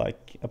of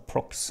like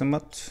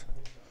approximate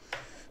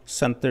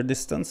center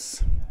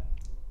distance.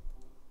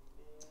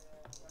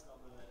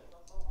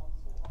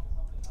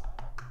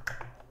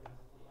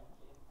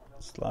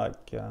 It's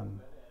like it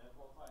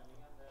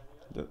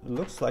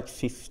looks like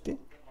 50.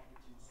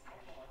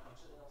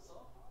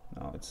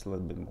 No, it's a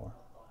little bit more.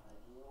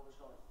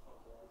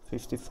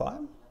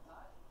 55?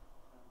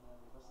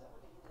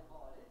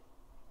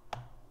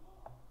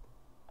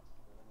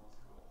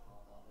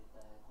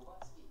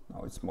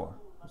 No, it's more.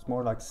 It's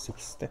more like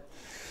 60.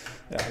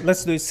 Yeah,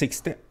 let's do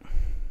 60.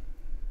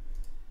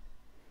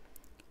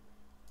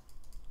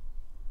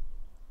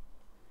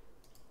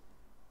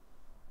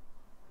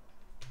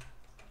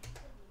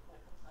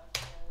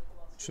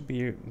 Should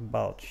be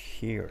about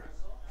here.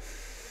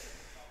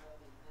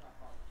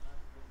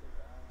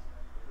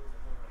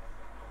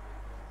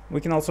 We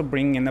can also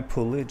bring in a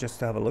pulley just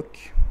to have a look.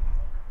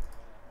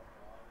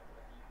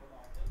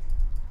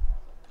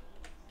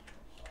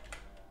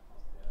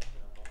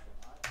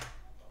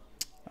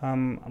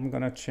 I'm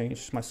gonna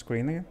change my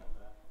screen again.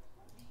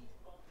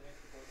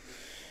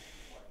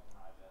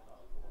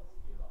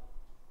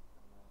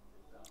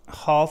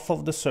 Half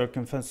of the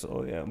circumference.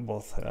 Oh yeah,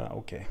 both.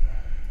 Okay.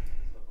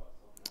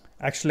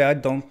 Actually, I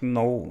don't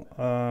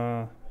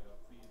know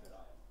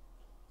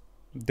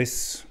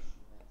this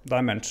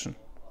dimension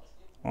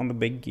on the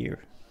big gear.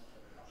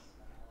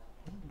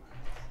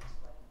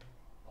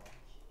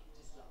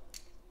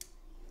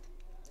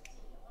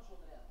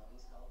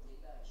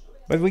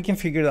 But we can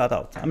figure that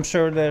out. I'm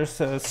sure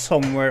there's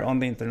somewhere on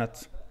the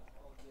internet.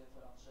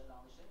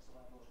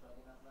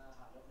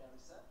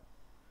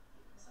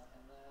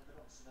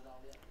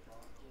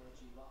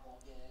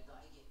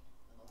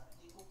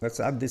 Let's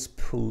add this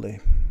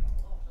pulley.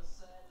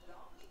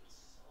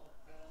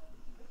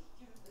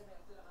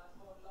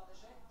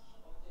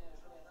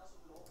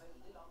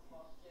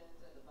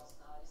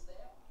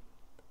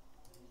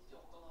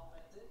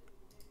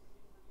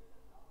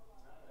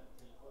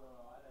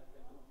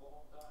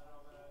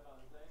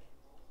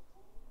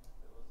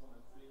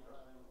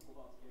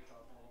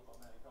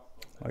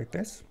 Like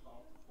this.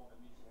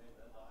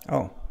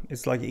 Oh,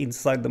 it's like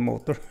inside the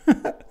motor.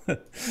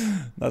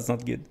 That's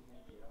not good.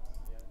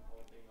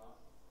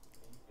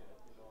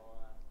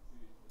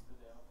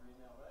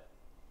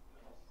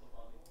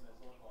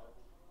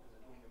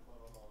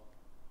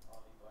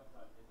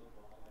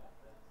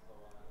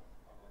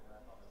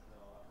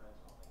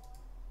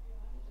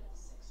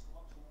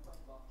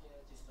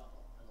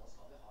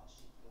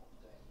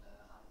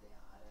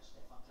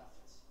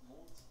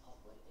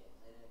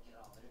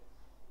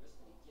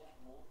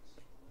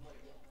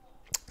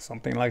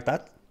 Something like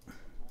that.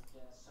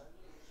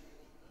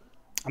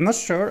 I'm not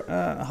sure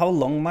how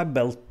long my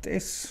belt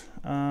is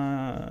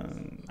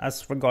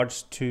as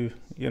regards to,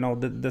 you know,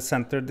 the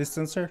center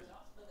distancer.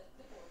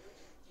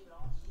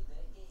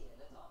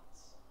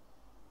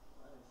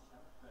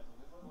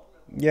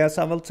 Yes,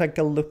 I will take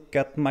a look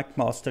at my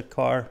master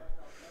car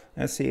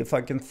and see if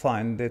I can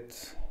find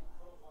it.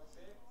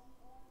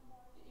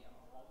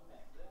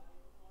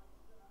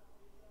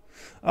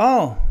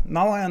 Oh,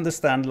 now I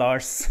understand,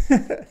 Lars.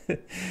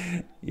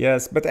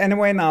 Yes, but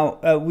anyway,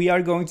 now we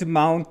are going to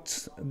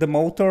mount the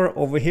motor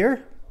over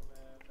here.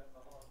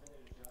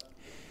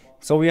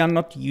 So we are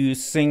not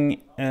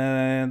using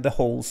the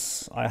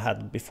holes I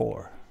had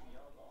before.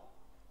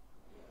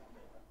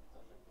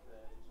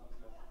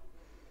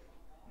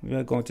 We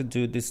are going to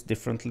do this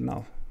differently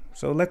now.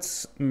 So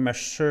let's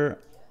measure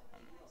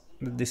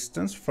the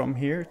distance from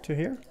here to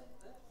here.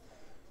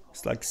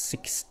 It's like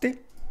 60.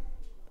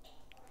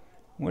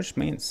 Which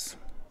means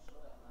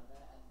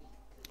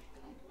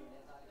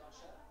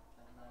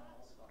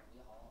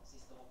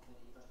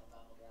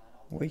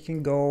we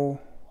can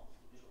go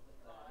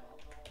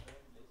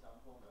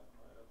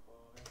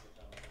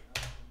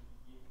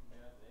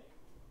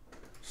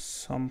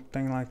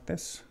something like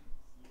this.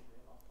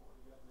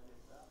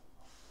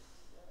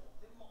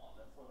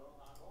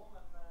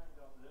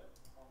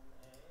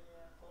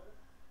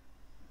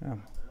 Yeah.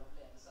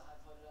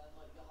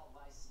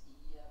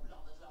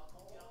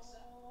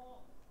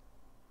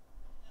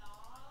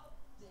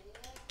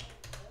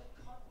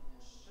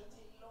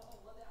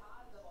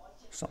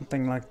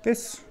 Something like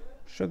this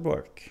should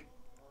work.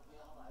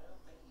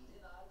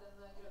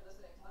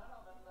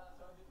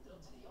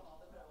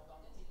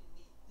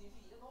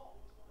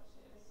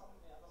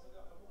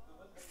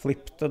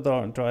 Flip the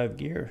drive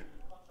gear.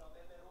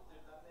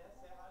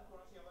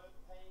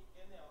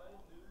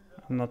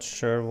 I'm not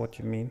sure what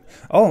you mean.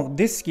 Oh,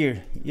 this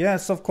gear.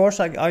 Yes, of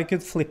course I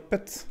could flip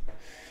it.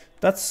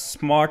 That's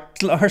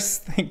smart, Lars.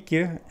 Thank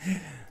you.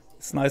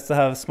 It's nice to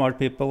have smart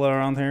people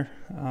around here.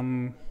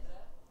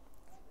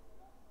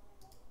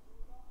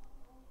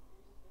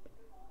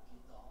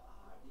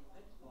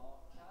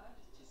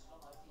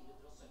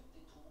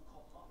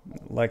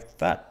 Like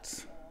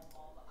that.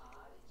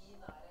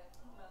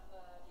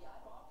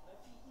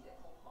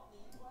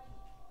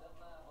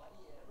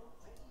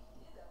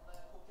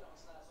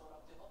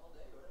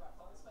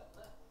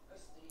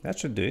 That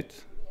should do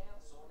it.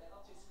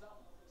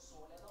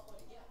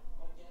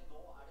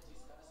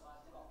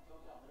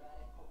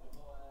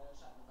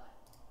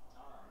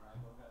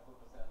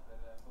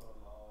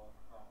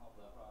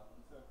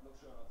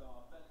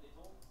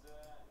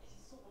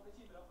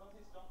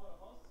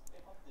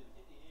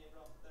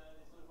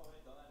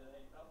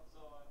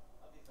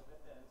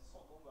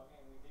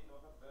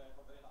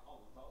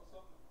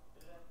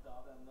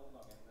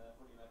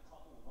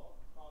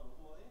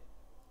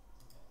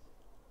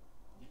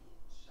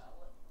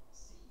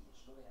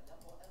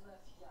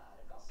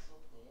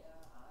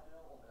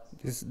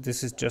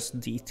 This is just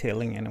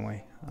detailing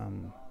anyway,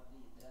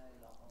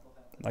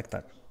 like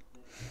that.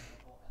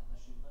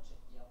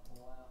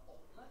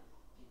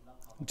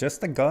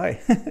 Just a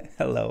guy.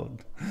 Hello.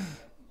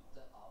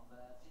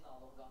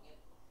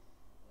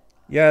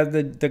 Yeah,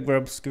 the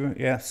grub screw.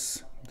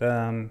 Yes,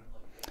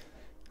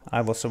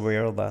 I was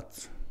aware of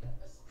that.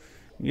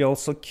 We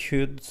also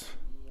could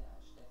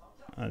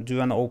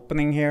do an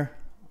opening here.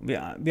 We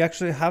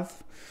actually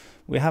have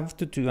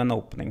to do an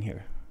opening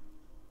here.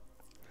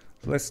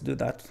 So let's do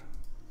that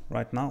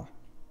right now.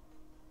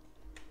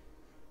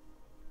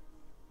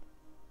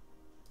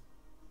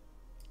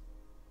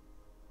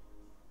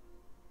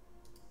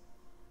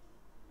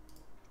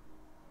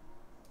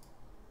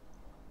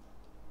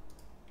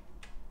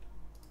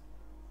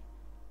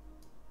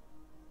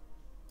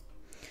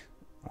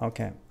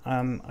 Okay,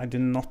 I do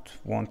not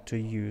want to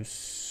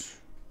use...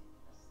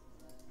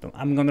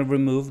 I'm gonna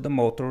remove the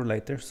motor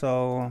later,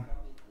 so...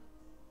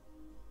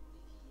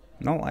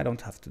 No, I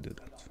don't have to do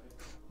that.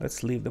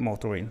 Let's leave the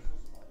motor in.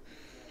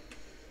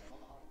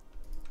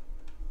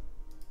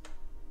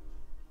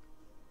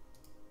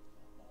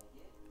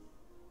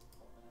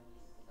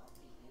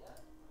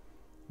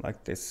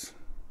 Like this.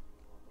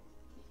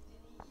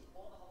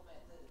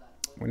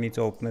 We need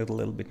to open it a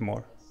little bit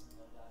more.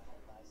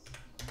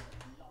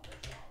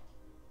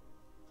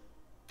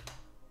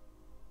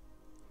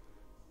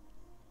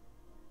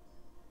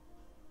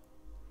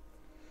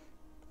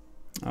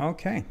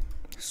 Okay,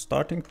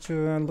 starting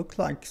to look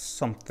like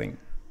something.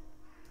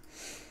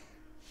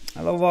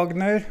 Hello,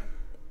 Wagner.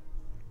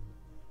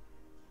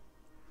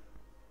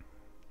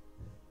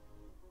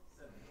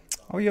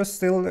 Oh,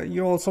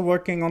 you're also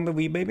working on the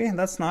Wii Baby?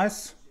 That's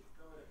nice.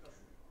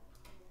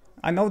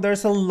 I know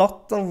there's a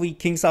lot of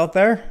Vikings out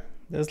there.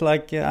 There's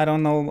like, I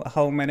don't know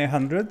how many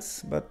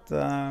hundreds, but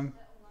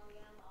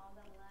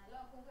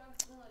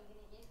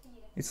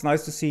it's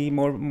nice to see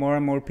more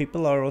and more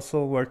people are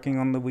also working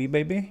on the Wii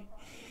Baby.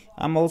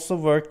 I'm also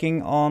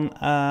working on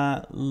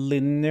a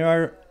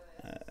linear,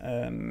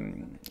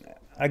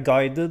 a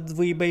guided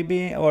Wii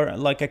Baby, or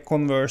like a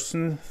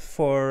conversion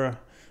for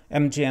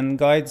MGN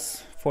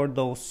guides for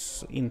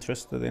those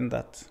interested in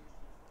that.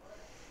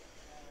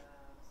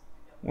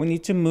 We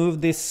need to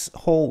move this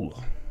hole.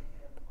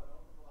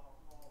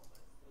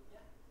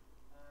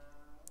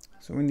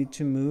 So we need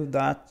to move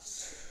that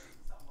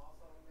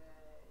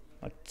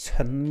like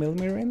 10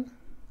 millimeter in.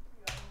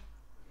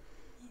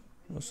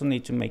 We also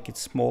need to make it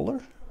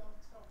smaller.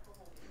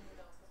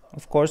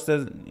 Of course,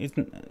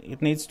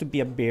 it needs to be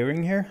a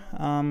bearing here.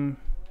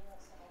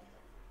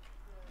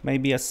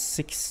 Maybe a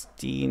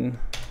 16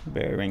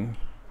 bearing.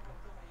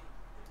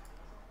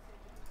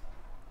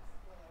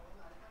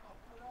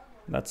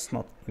 That's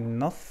not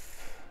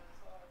enough.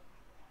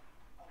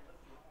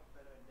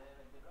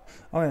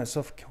 Oh yes,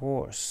 of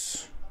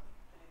course.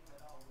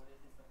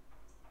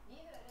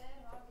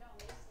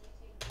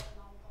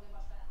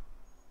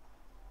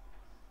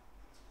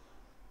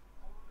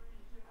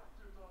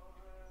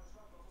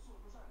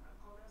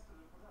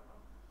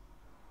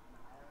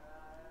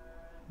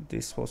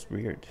 This was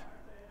weird.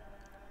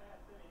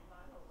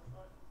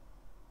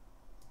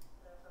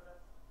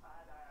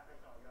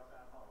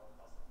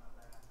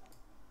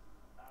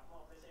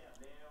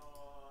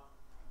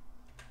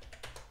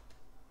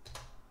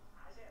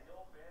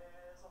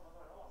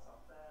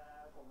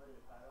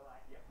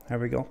 Here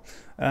we go.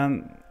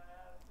 I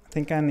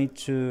think I need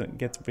to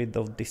get rid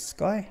of this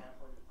guy.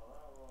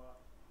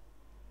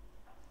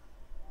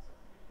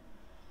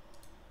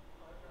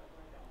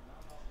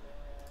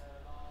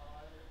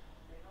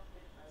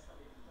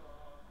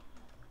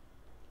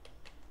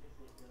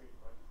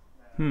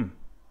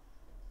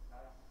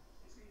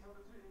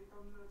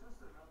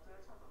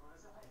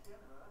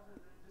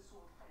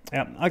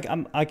 Yeah,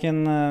 I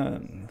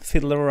can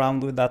fiddle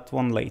around with that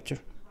one later.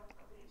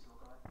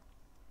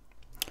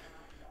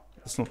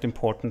 It's not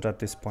important at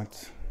this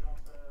point.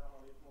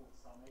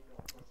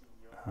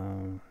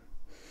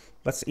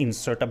 Let's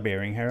insert a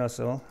bearing here as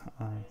well.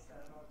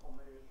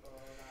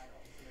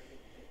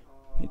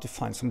 Need to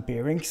find some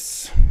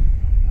bearings.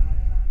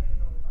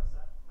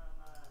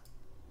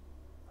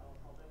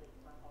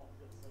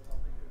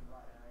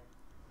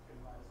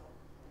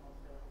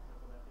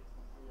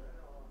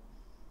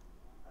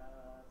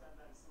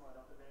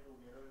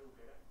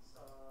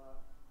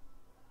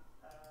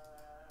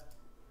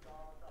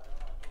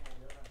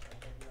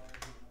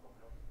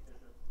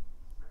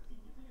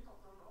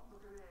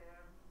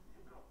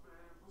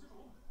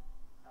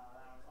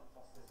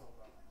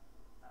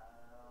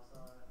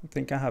 I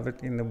think I have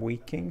it in the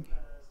Viking.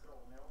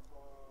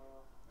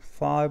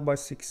 5 by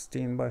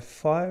 16 by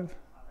 5.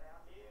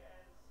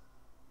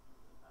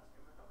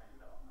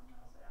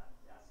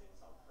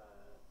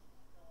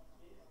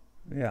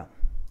 Yeah.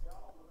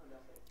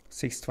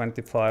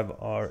 625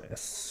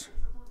 RS.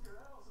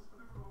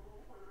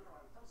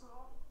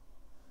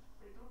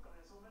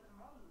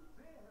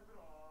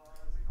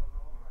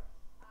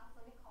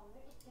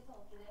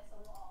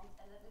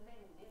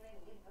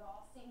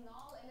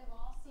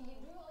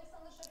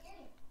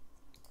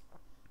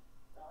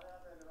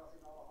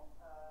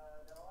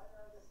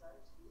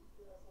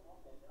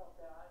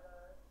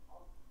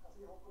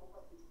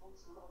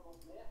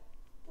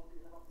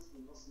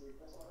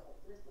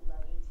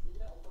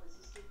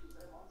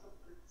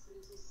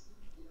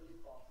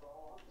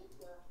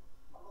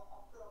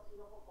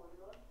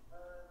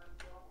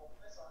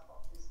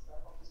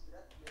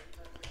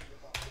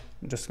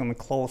 I'm just gonna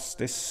close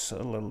this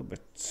a little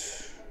bit.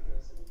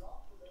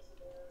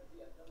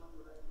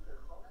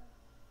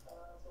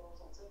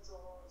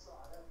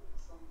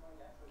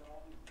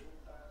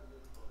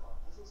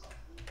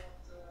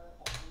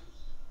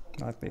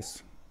 Like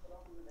this.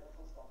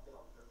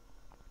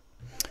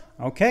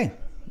 Okay,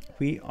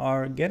 we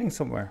are getting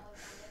somewhere.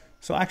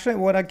 So actually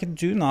what I can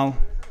do now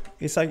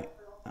is I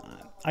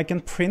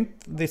can print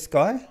this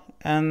guy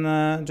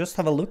and just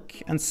have a look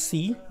and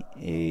see.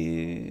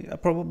 I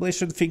probably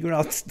should figure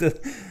out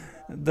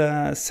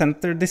the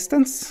center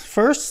distance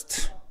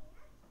first.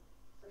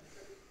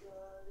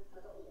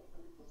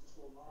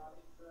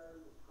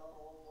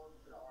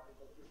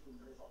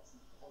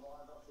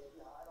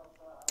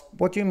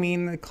 What do you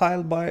mean,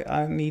 Kyle, by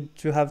I need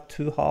to have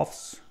 2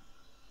 halves?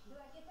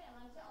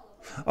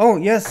 Oh,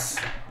 yes.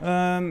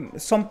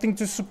 Something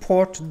to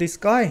support this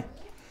guy.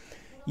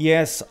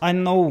 Yes, I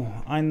know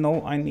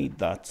I need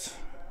that.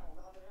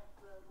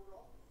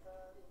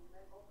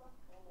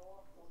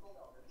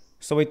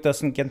 So it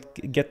doesn't get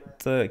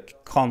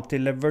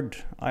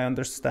cantilevered. I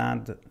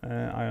understand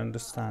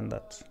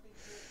that.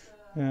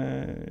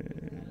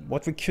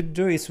 What we could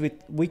do is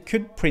we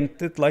could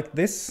print it like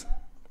this.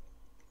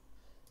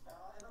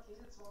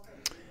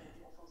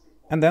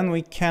 And then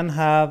we can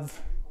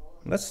have,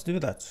 let's do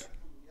that.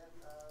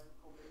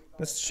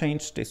 Let's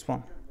change this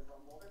one.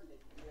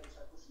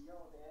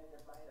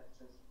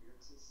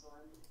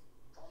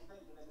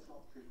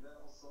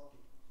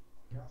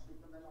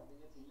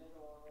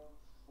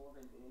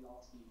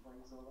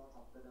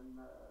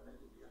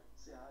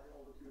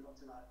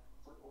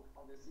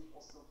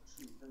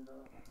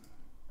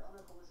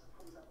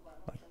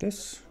 Like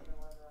this.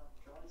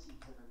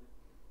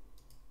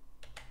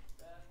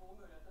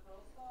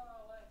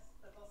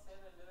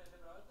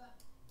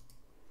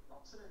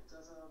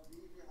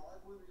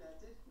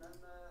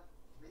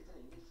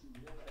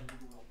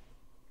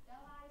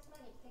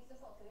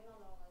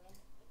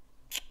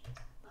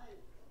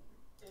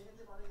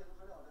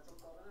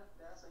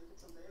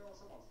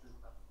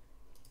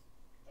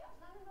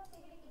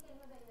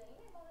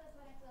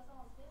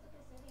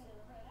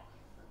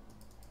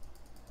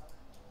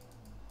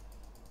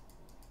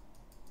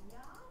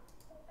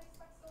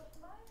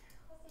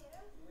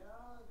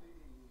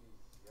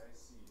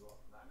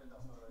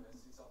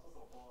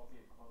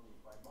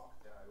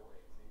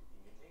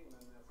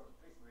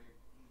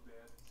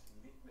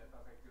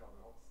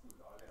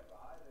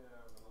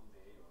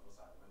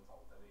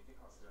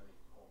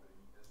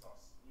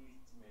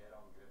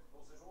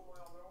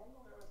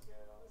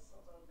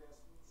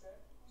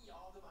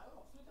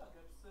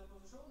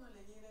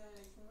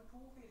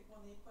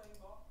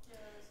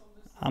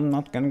 I'm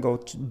not gonna go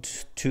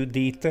too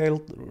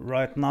detailed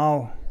right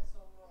now.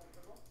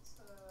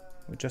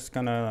 We're just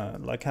gonna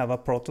like have a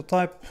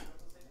prototype.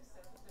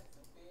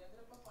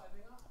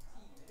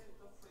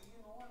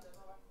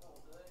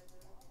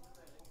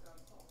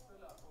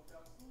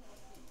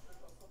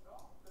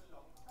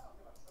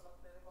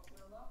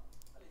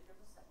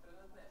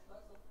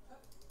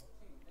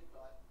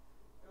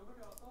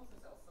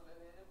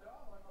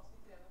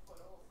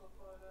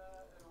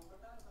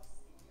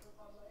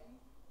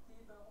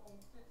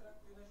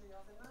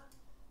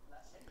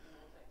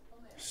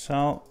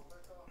 So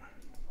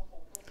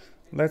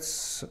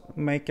let's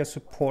make a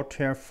support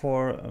here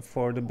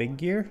for the big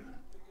gear.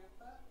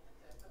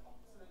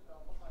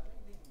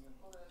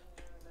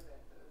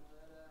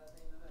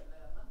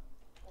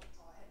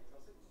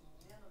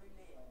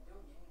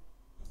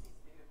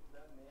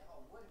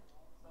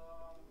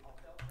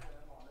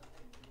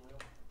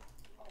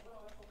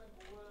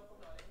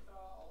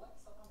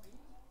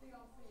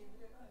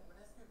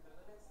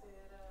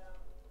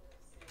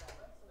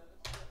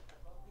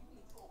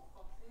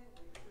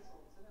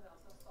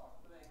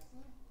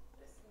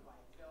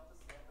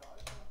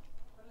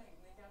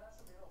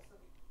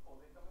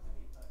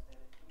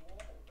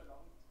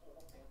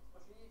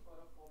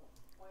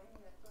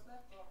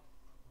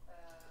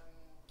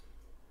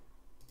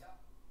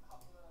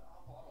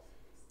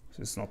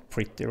 It's not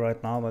pretty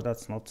right now, but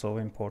that's not so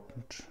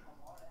important.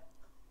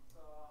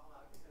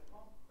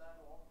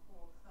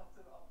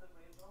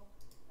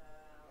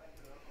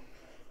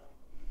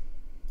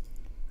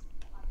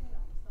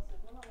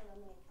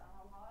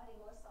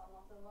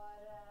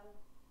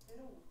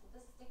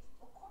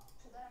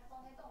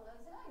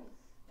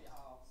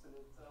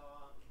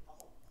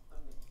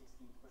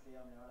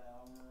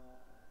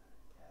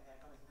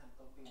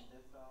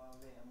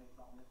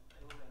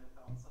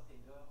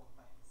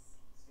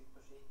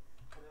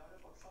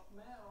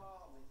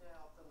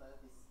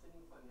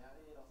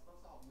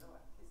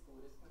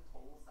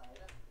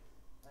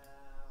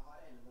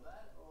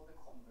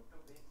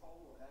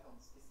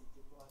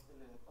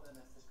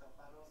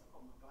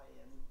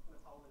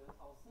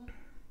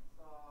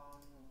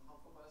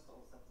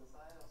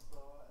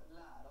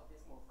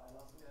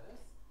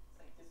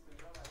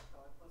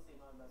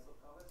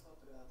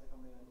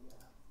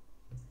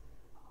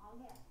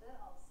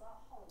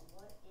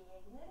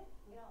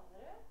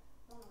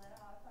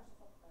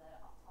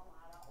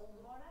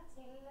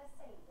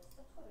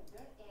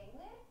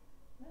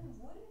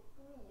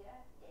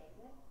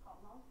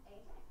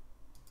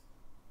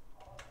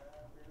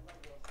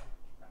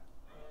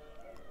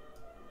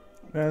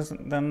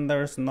 Then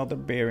there's another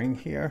bearing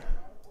here.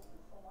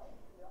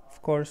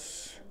 Of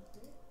course,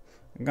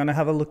 I'm gonna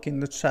have a look in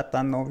the chat.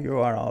 I know you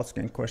are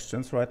asking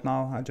questions right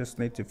now. I just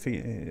need to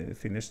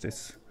finish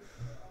this.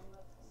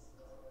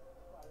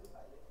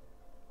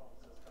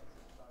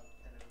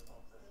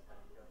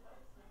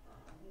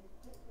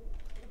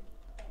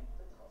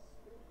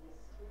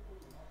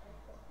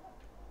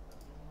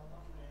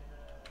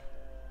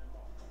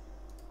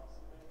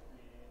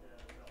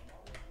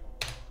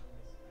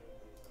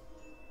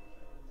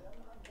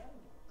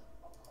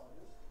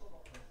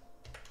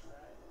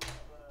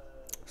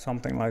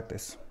 Something like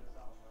this.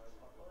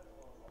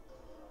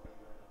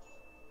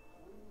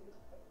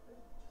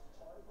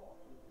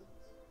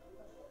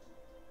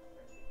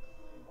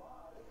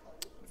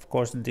 Of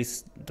course,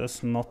 this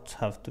does not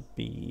have to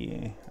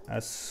be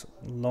as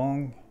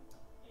long.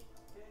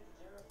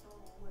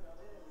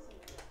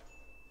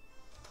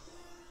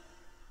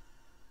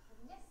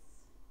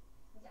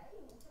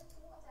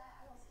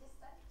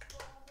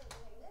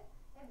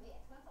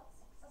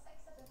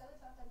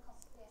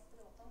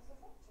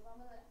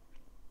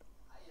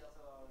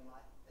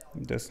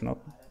 It does not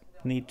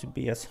need to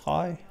be as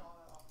high.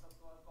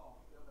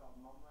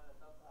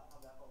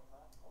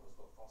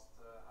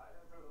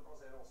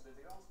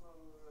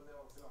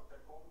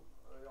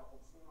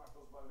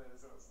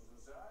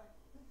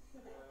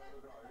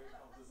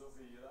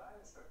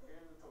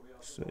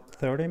 So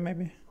 30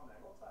 maybe?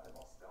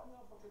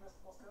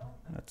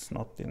 That's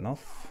not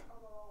enough.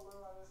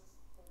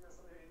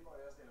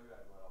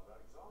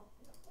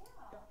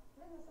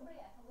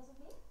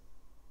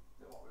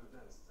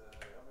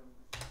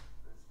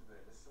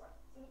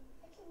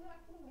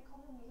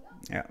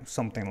 Yeah,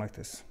 something like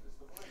this.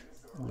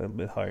 A little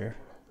bit higher.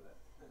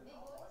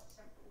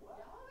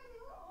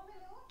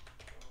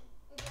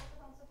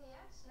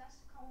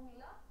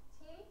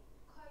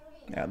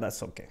 Yeah,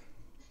 that's okay.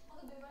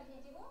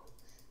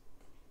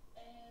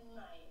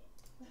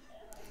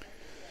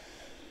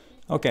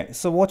 Okay,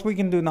 so what we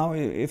can do now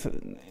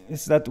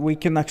is that we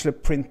can actually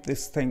print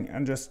this thing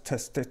and just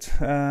test it,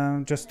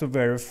 just to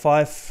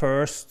verify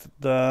first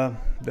the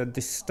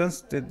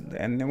distance. Did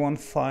anyone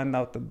find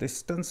out the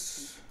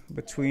distance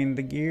between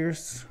the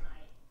gears?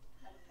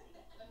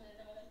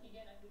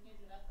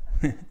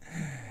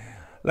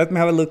 Let me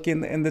have a look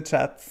in the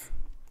chat.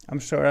 I'm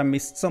sure I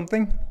missed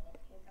something.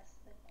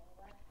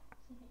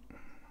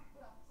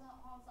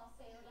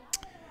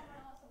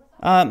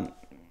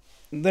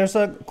 There's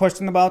a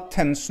question about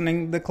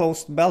tensioning the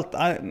closed belt.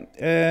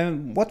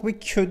 What we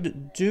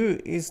could do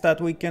is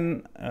that we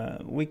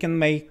can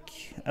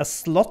make a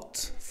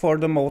slot for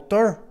the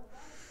motor,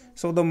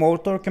 so the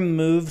motor can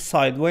move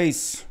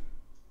sideways.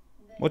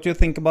 What do you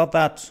think about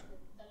that?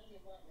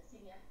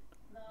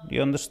 Do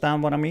you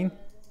understand what I mean?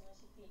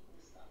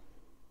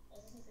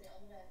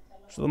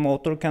 So the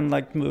motor can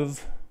like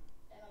move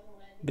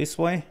this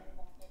way.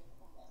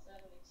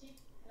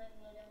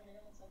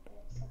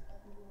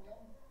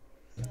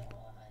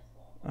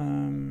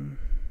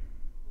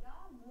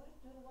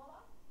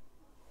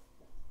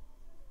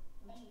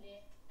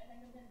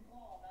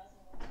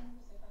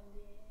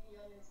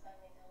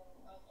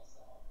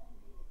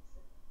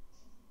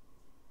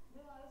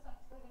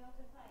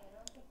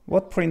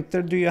 What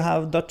printer do you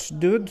have, Dutch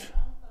dude?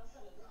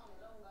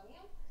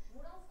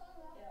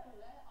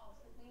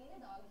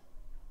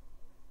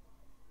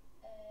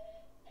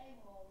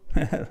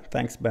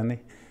 Thanks,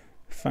 Benny.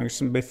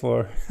 Function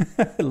before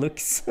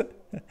looks.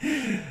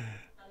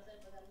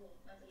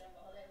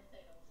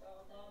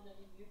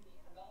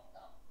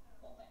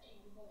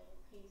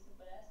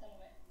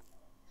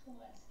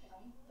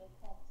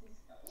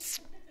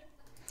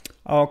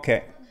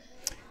 Okay.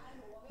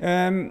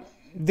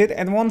 Did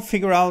anyone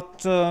figure out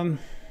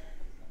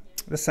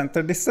the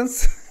center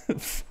distance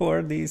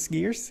for these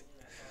gears?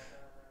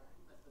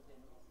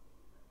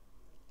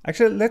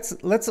 Actually,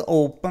 let's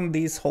open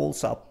these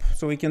holes up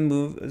so we can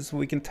move, so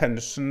we can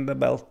tension the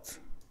belt.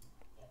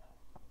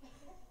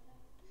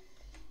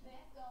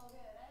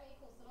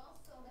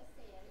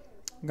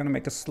 I'm gonna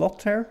make a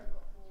slot here.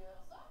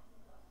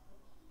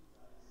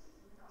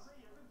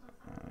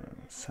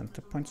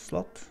 Center point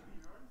slot.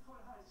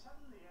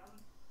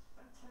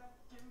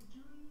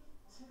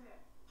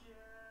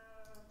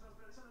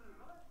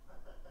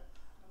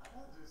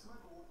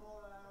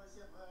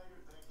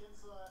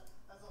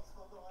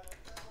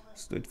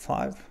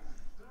 5.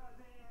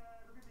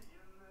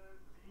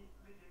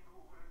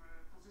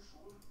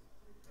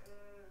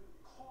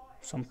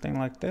 Something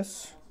like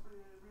this.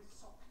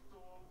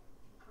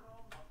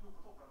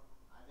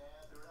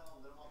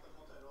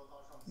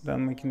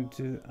 Then we can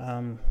do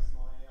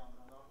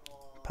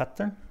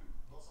pattern.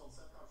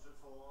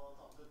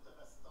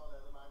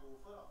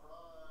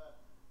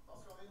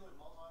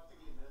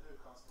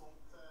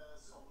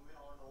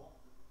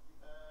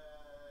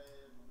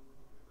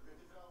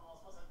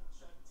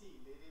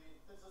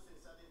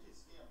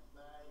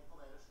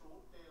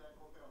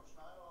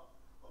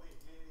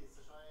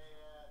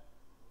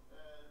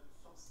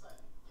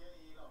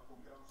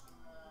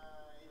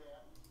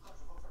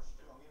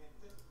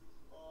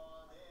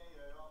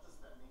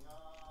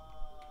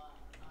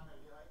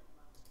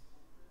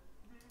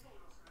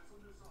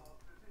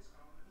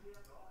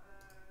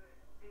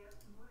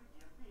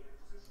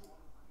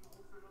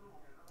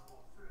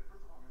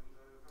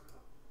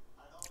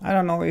 I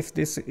don't know if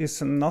this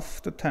is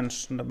enough to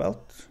tension the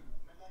belt.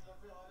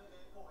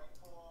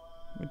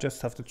 We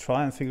just have to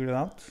try and figure it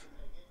out.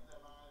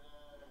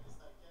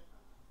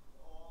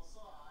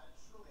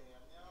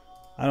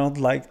 I don't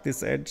like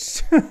this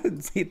edge.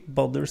 It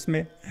bothers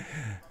me.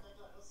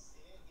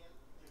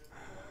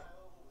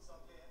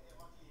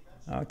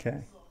 Okay.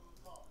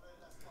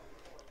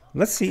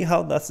 Let's see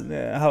how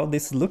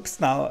this looks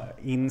now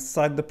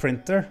inside the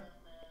printer.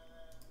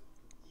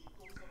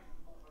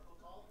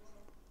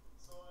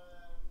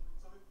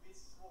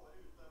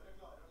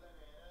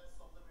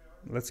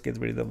 Let's get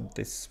rid of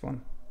this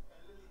one.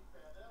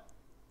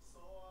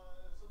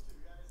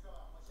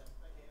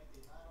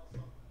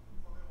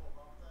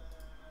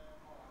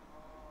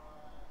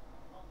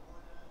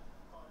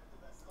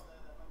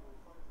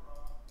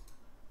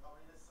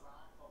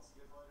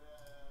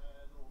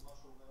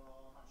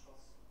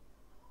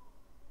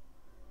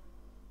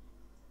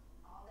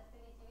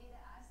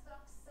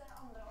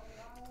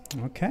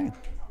 Okay,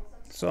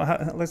 so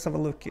let's have a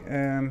look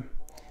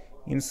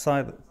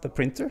inside the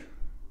printer.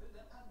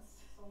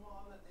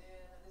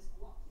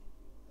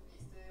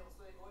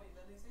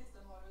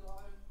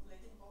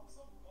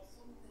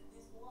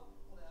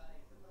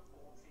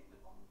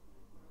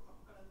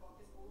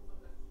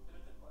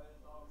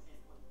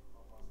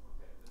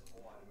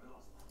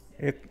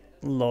 It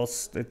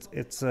lost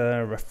its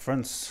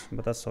reference,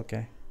 but that's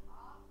okay.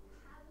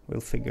 We'll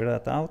figure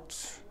that out.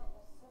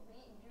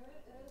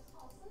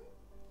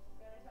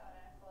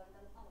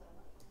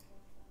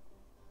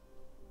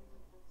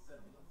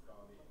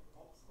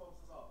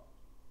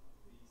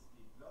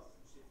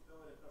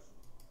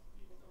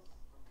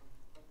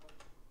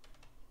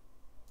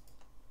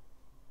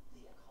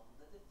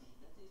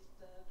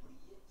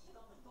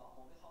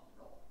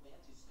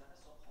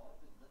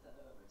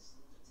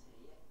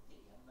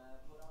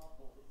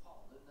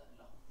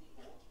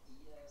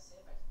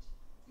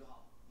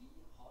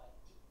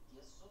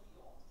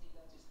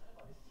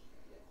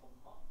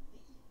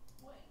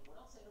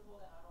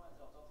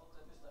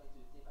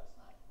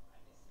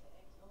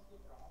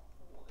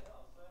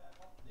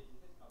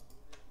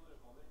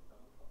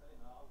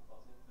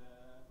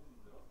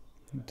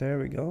 There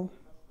we go.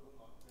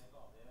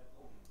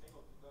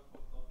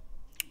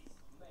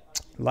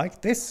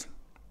 Like this.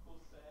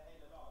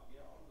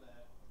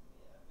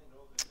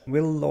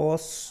 We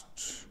lost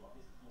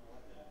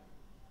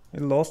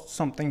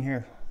something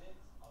here.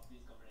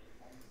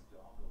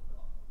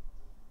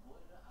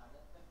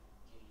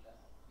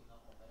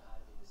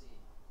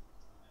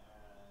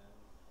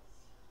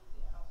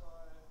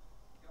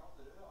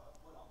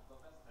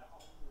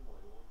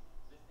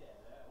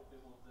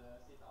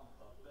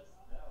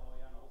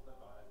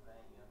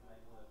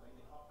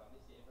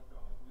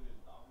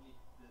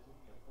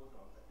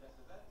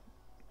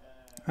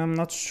 I'm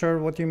not sure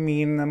what you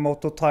mean,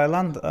 Moto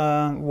Thailand.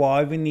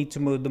 Why we need to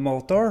move the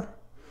motor?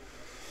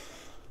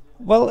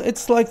 Well,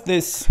 it's like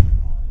this.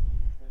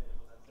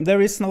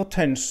 There is no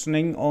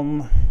tensioning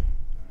on.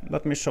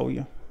 Let me show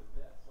you.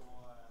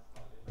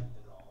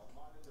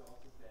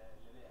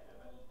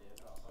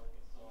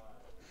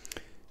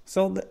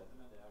 So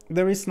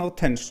there is no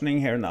tensioning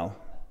here now.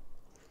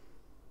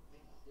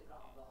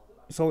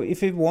 So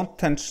if you want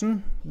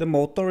tension, the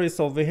motor is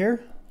over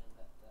here.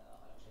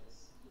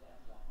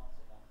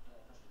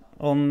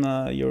 On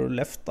your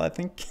left, I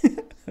think.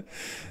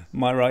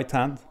 My right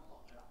hand.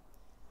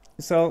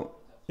 So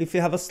if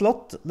you have a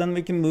slot, then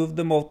we can move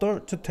the motor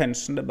to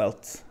tension the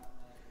belt.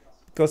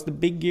 Because the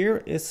big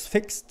gear is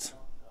fixed.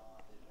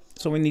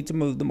 So we need to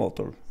move the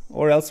motor.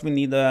 Or else we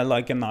need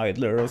like an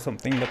idler or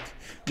something. But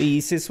the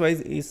easiest way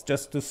is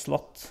just to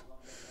slot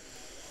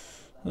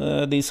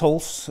these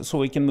holes so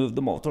we can move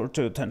the motor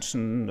to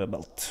tension the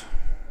belt.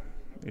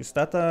 Is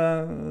that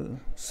a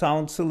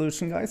sound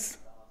solution, guys?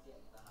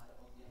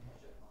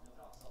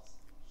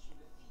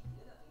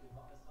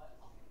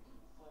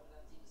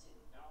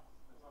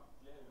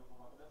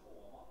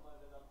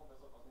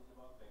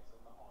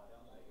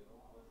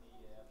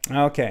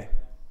 Okay.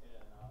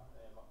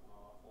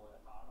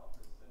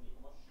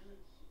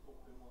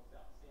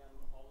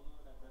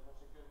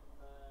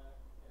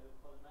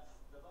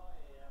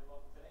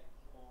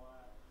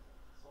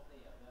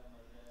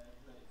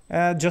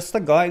 Just a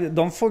guide.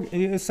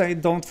 You say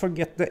don't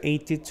forget the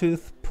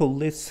 80-tooth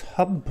pulleys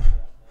hub.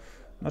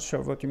 Not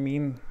sure what you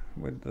mean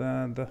with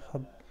the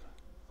hub.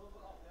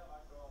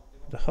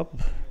 The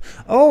hub.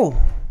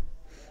 Oh,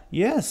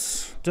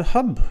 yes, the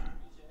hub.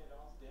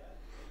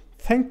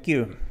 Thank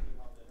you.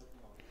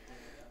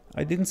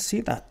 I didn't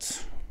see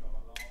that.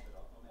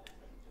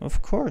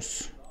 Of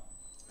course.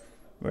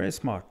 Very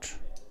smart.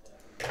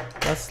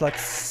 That's like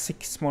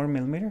 6 more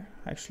millimeter,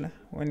 actually.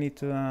 We need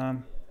to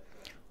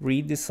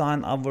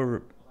redesign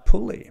our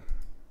pulley.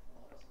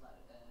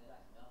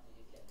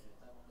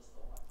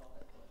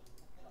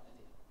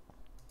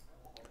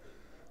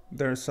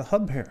 There's a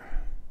hub here.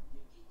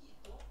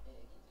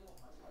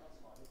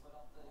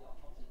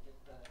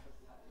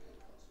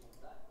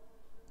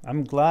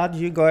 I'm glad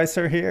you guys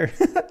are here.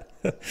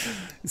 It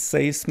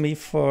saves me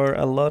for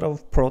a lot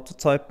of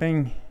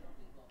prototyping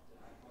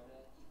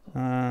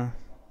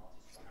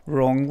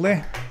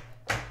wrongly.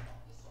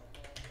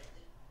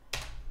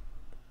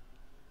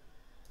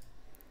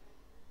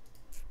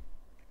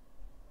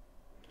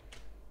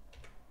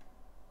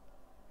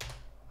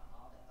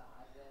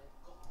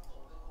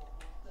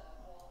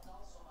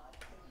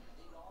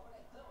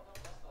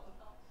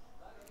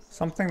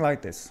 Something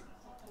like this.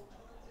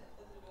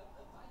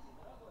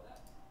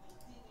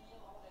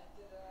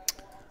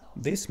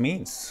 This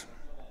means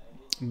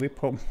we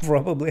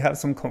probably have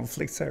some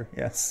conflicts here.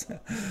 Yes,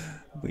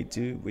 we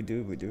do.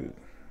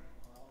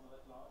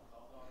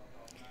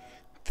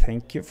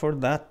 Thank you for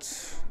that.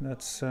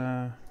 That's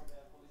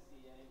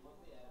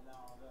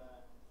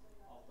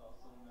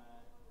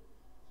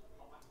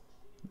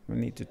we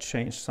need to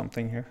change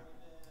something here.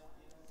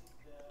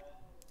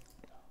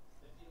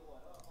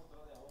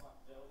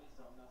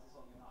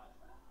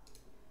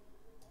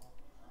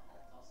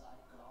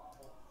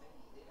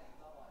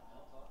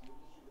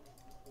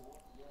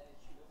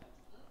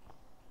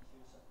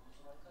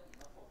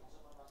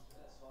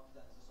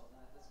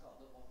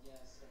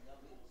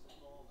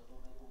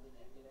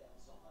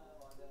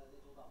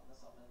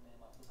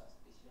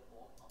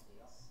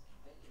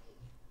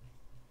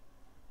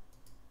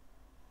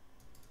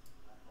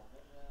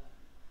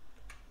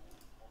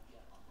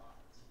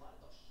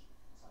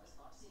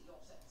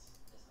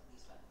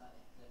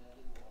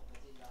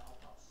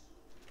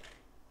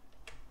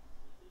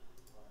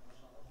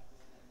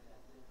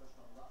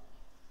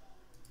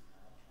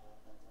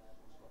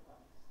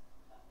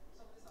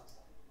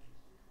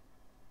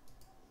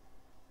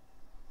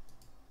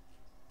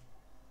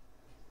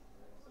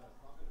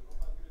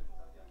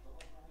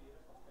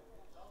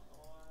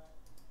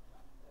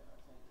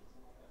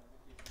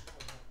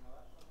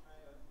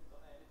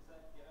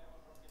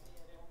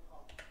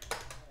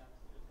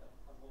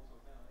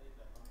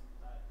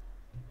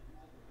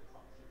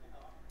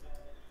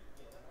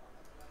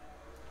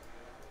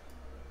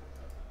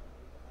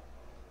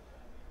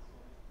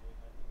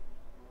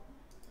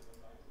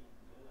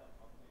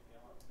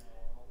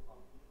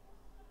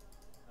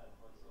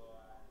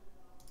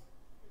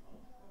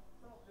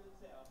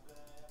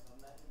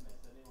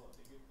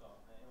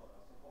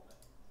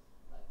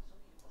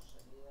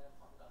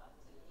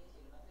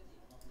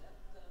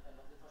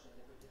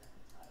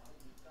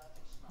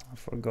 I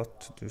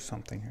forgot to do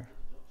something here.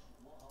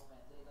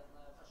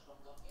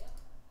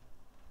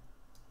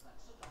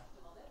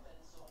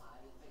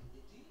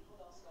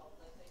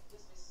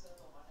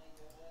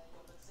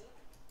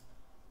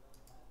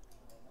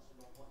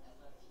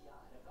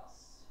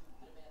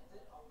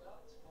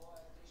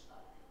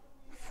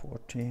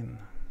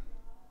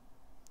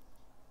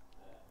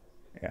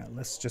 Yeah,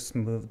 let's just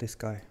move this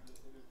guy.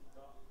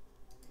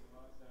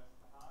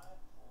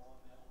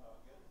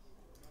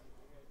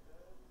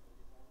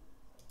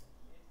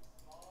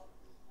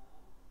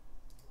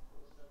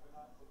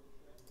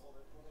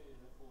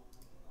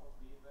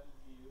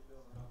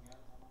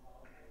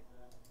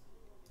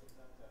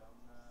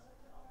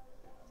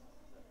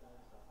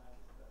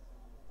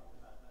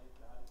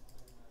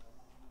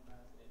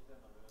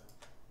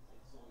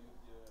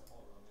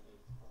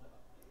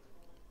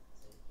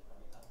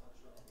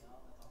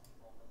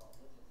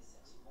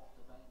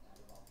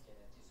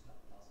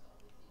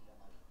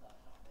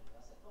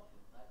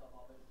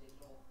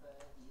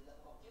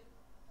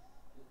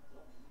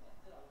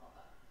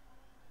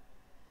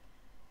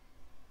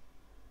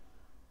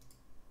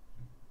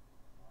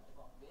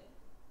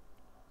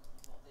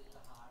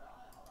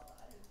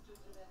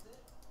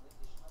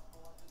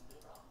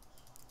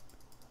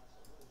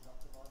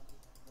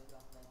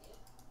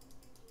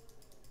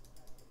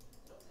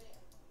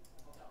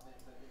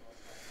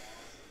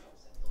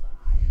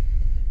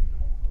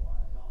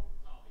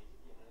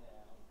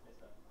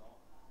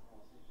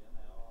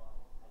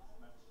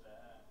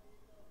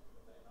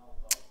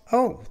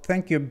 Oh,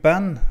 thank you,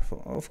 Ben.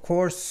 Of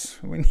course,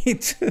 we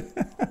need to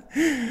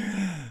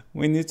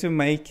we need to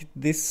make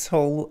this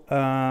hole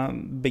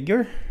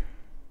bigger.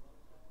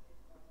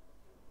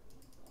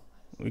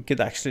 We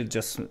could actually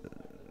just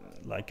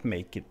like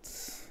make it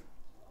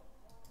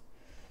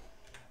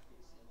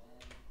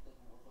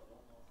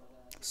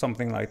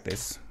something like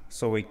this,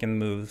 so we can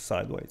move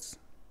sideways.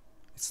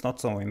 It's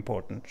not so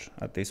important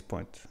at this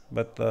point,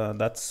 but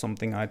that's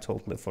something I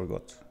totally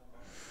forgot.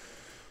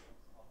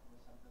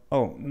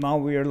 Oh, now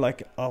we're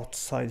like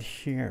outside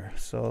here,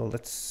 so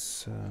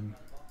let's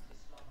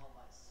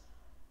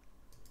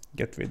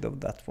get rid of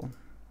that one.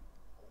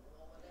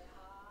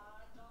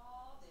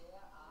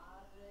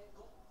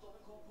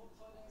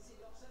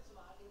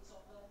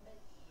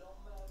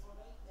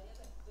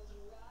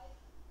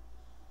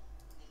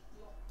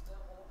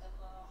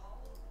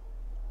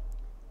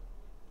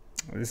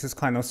 This is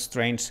kind of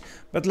strange,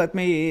 but let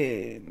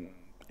me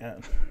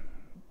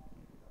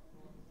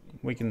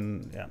we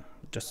can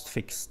just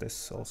fix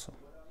this also.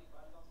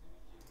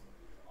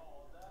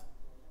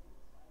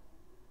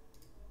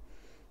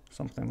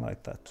 Something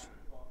like that.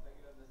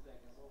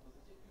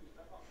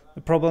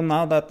 The problem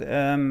now that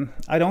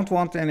I don't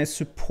want any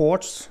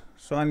supports,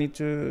 so I need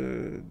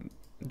to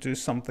do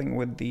something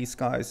with these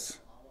guys.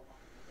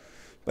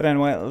 But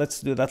anyway,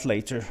 let's do that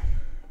later.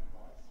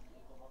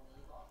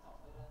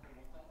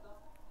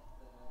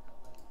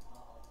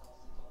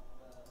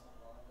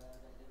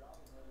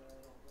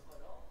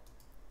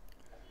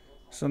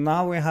 So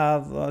now we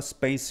have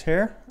space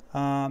here,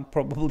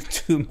 probably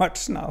too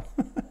much now.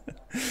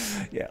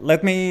 Yeah,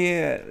 let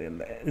me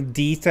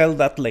detail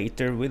that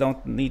later. We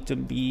don't need to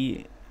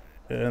be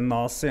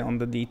Nazi on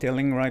the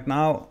detailing right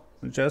now.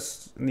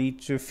 Just need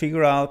to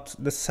figure out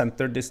the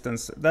center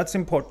distance. That's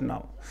important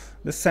now.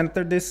 The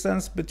center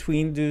distance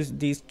between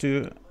these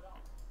two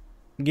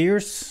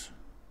gears.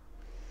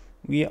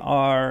 We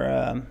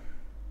are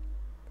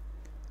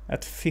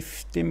at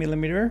 50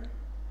 millimeter.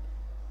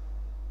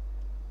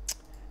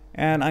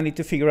 And I need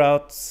to figure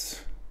out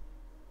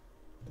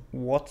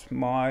what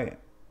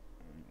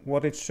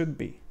it should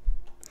be.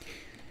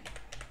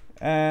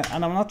 And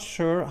I'm not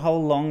sure how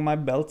long my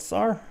belts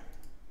are,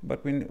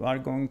 but we are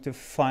going to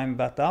find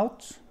that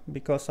out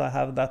because I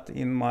have that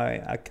in my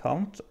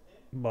account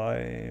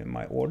by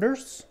my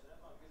orders.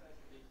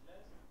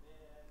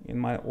 In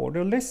my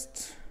order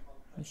list,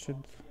 it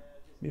should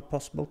be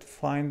possible to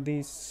find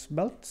these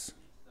belts.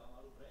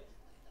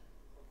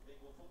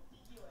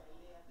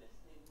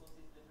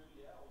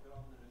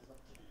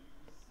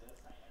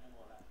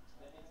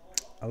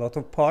 A lot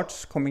of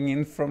parts coming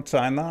in from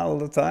China all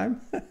the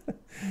time.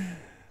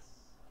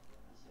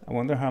 I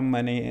wonder how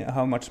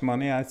much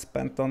money I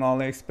spent on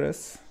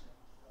AliExpress.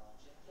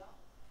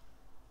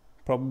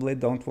 Probably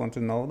don't want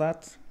to know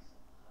that.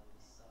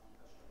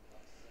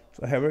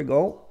 So here we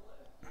go.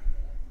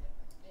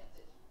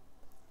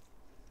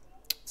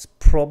 It's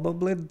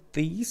probably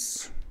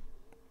these.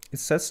 It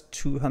says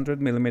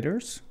 200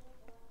 millimeters.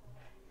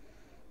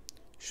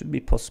 Should be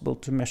possible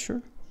to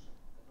measure.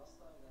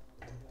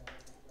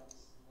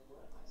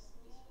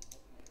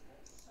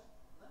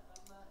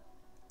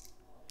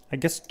 I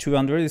guess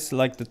 200 is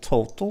like the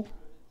total.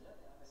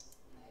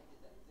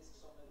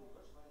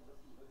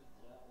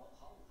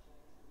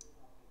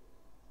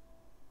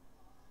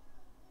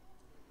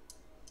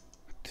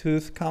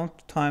 Tooth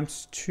count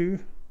times 2.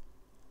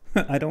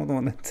 I don't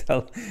want to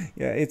tell.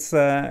 Yeah,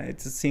 it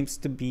seems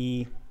to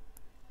be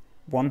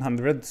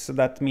 100, so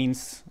that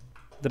means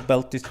the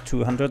belt is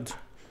 200.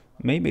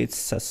 Maybe it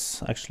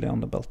says actually on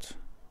the belt.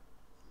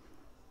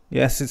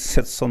 Yes, it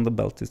says on the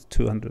belt it's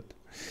 200.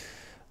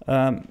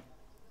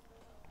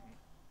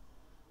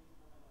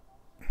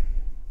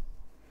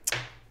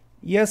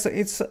 Yes,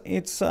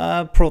 it's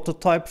a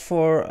prototype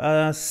for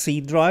a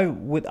C drive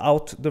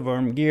without the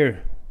wormgear.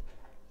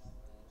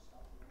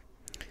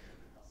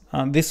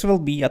 This will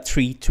be a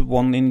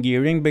 3-to-1 in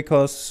gearing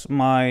because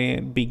my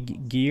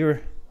big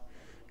gear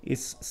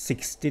is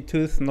 60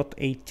 tooth, not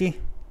 80.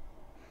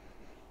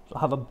 So I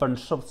have a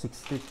bunch of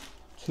 60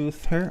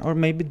 tooth here, or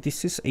maybe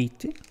this is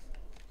 80.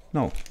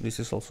 No, this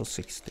is also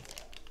 60.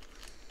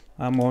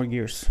 More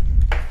gears.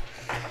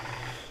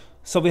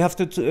 So we have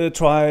to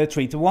try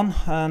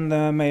 3-to-1,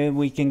 and maybe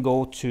we can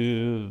go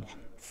to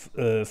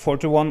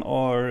 4-to-1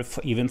 or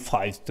even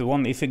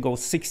 5-to-1. If we go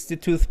 60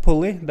 tooth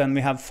pulley, then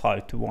we have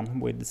 5-to-1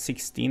 with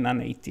 16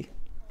 and 80.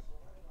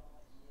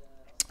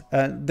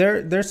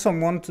 There's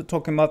someone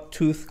talking about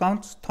tooth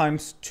count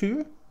times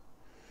 2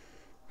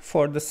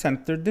 for the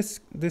center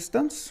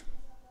distance.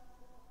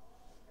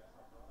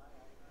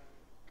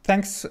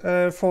 Thanks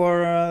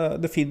for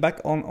the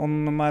feedback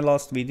on my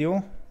last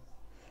video.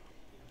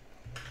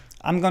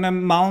 I'm gonna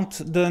mount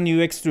the new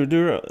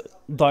extruder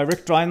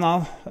direct dry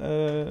now,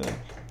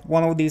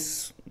 one of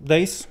these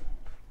days.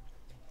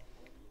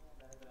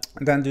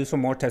 Then do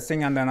some more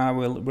testing, and then I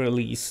will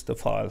release the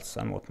files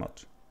and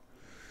whatnot.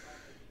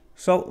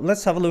 So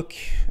let's have a look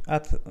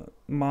at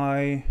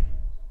my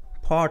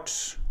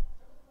parts.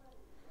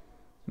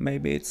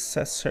 Maybe it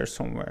says here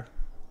somewhere.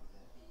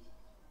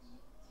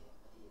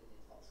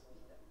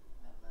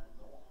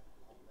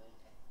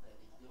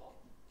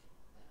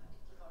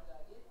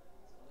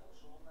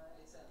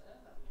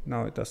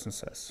 No, it doesn't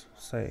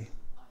say.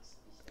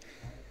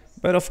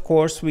 But of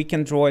course we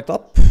can draw it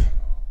up.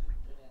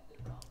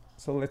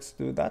 So let's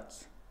do that.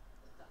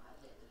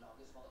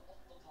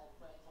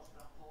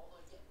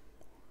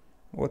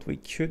 What we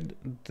could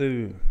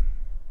do.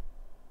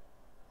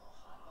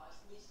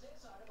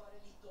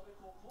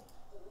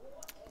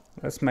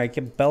 Let's make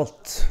a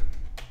belt.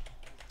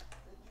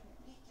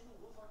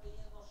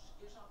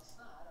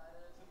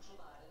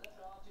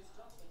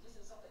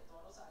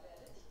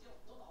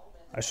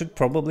 I should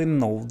probably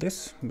know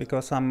this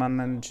because I'm an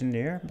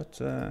engineer, but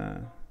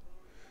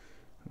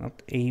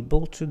not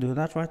able to do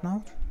that right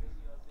now.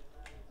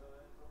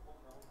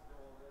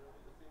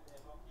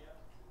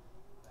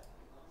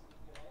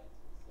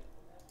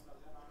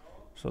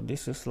 So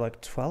this is like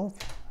 12.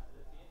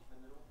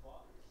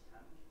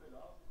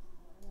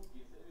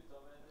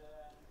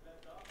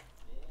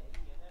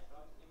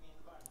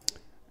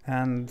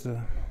 And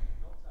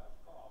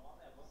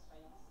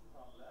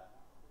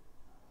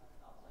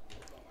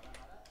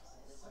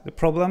the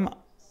problem,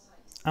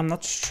 I'm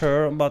not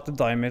sure about the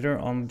diameter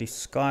on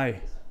this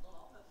guy.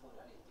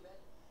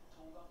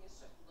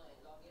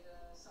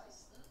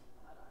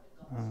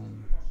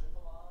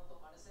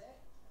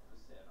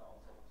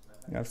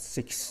 You have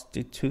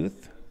 60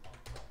 tooth.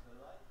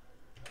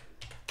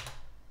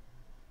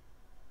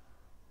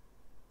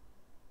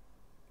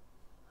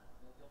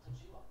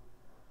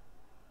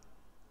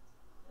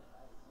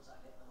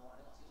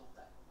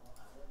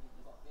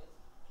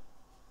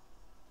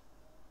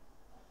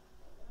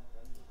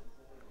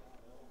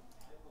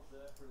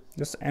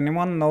 Does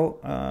anyone know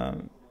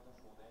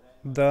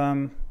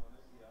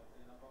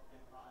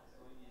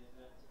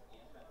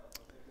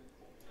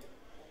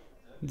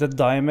the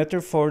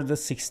diameter for the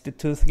 60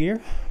 tooth gear?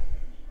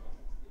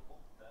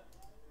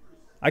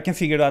 I can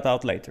figure that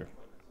out later.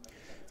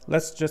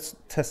 Let's just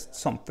test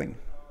something.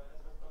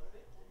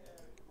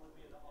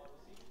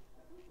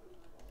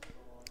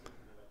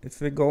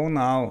 If we go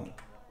now,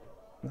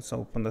 let's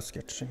open the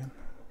sketch again.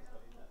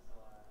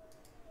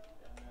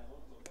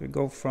 If we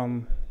go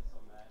from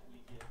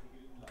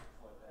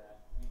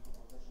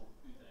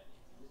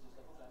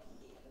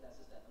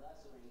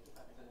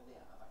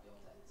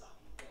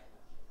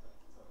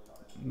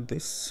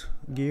this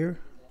gear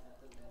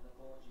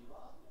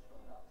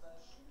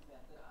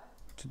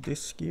to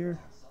this gear,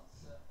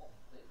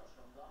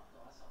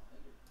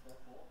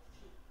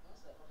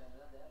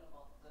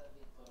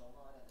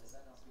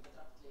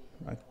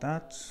 like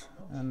that,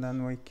 and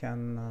then we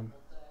can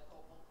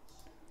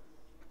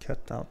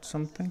cut out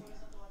something.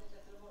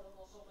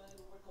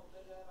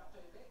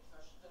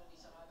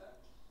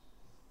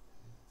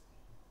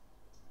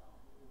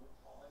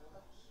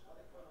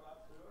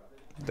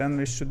 Then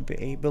we should be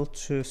able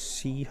to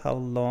see how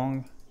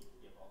long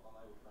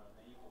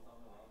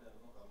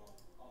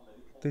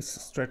this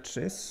stretch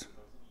is.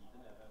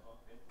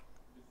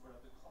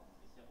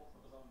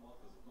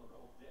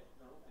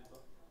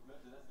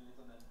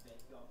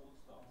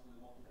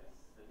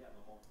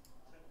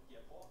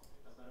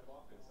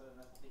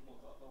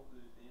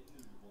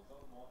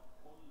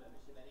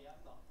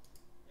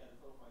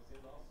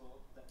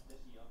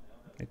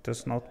 It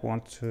does not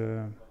want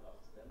to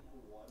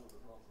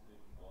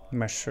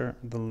measure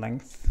the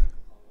length.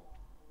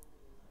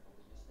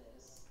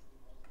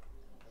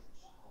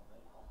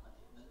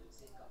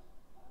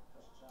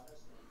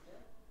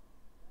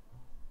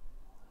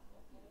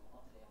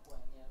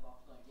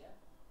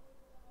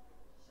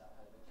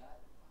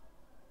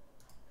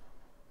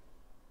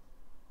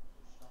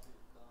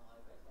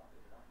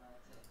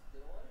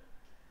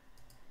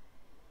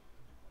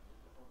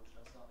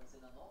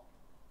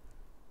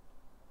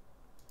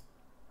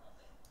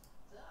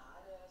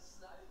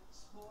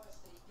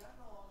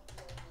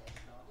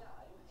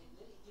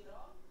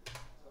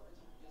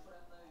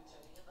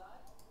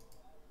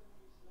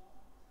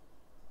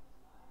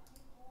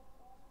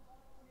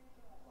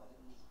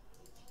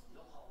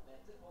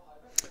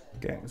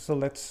 Okay, so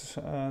let's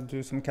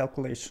do some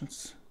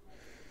calculations.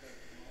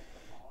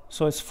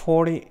 So it's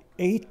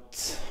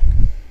 48.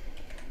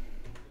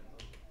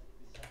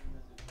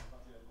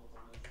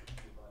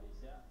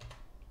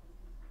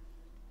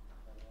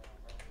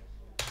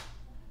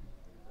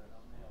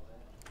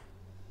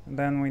 And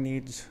then we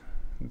need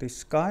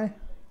this guy.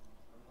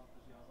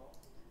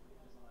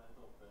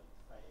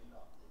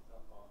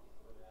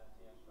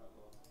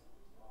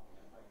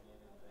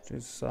 Which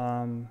is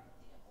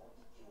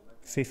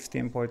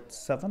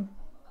 15.7.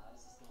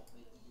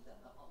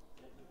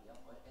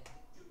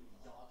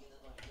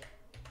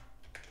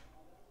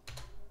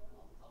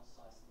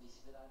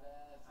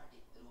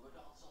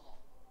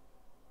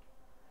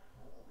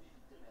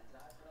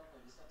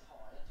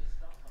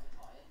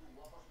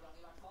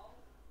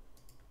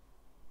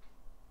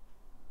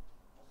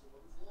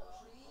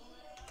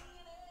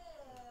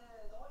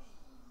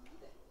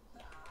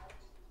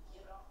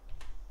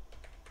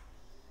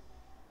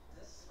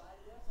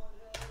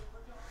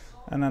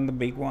 And then the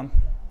big one.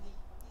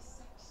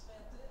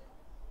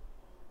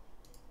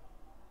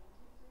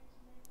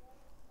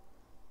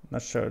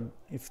 Not sure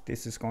if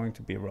this is going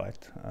to be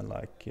right.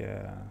 Like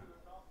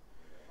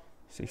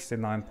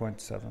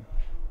 69.7.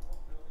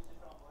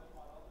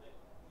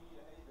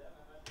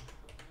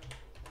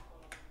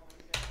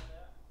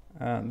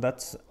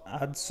 That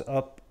adds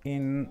up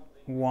in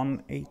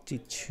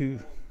 182.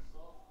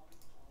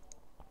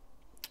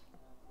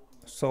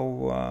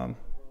 So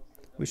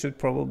we should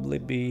probably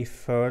be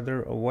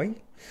further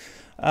away.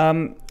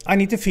 I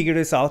need to figure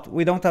this out.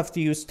 We don't have to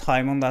use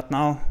time on that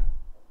now.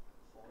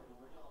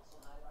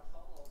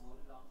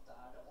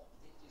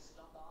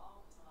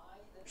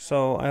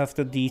 So I have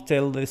to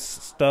detail this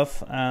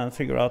stuff and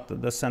figure out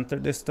the center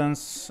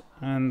distance,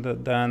 and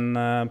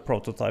then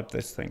prototype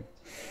this thing.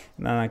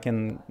 And then I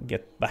can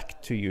get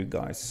back to you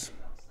guys.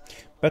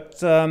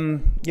 But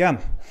yeah,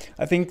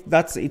 I think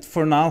that's it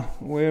for now.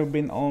 We've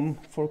been on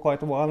for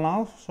quite a while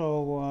now,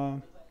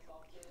 so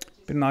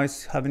it's been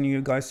nice having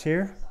you guys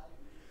here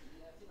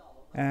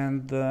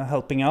and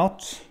helping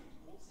out.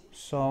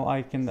 So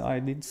I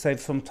did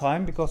save some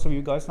time because of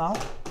you guys now.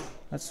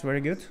 That's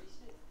very good.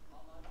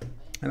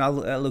 And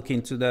I'll look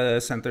into the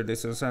center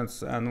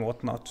distance and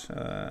whatnot,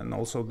 and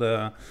also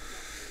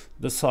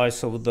the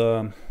size of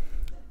the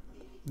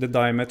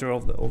diameter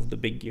of the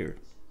big gear.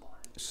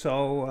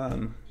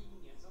 So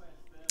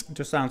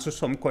just answer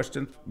some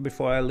questions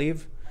before I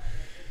leave.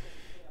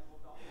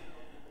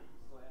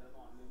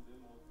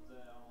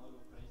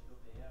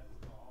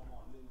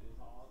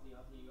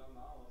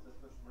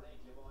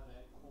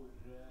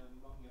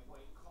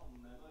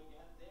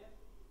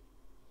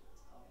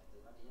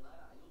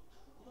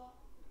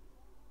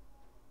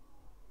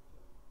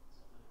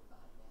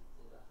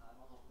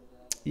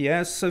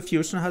 Yes,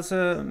 Fusion has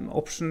an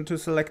option to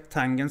select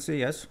tangency,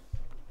 yes.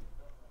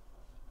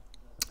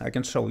 I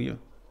can show you.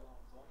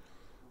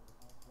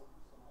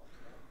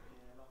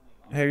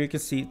 Here you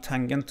can see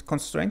tangent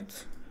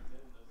constraint.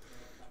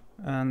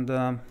 And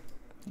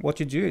what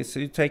you do is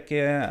you take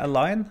a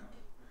line,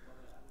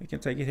 you can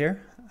take it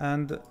here,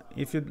 and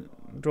if you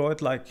draw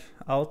it like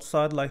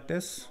outside like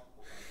this,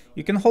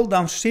 you can hold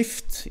down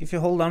shift. If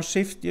you hold down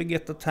shift, you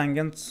get the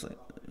tangency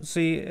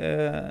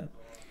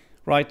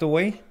right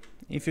away.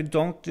 If you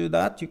don't do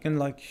that, you can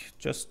like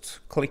just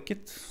click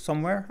it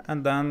somewhere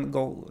and then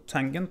go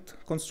tangent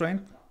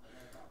constraint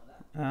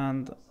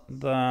and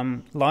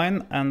the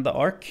line and the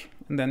arc,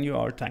 and then you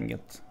are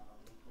tangent.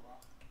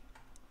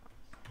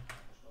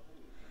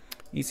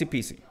 Easy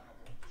peasy.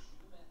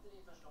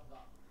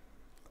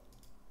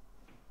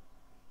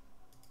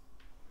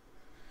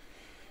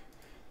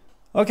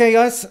 Okay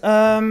guys,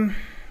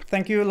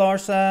 thank you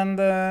Lars and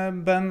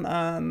Ben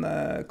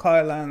and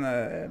Kyle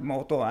and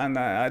Moto, and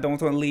I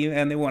don't want to leave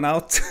anyone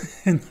out.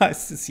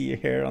 Nice to see you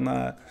here on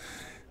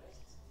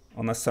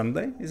a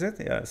Sunday, is it?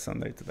 Yeah,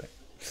 Sunday today.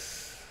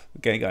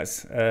 Okay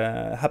guys,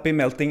 happy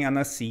melting, and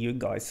I'll see you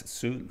guys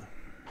soon.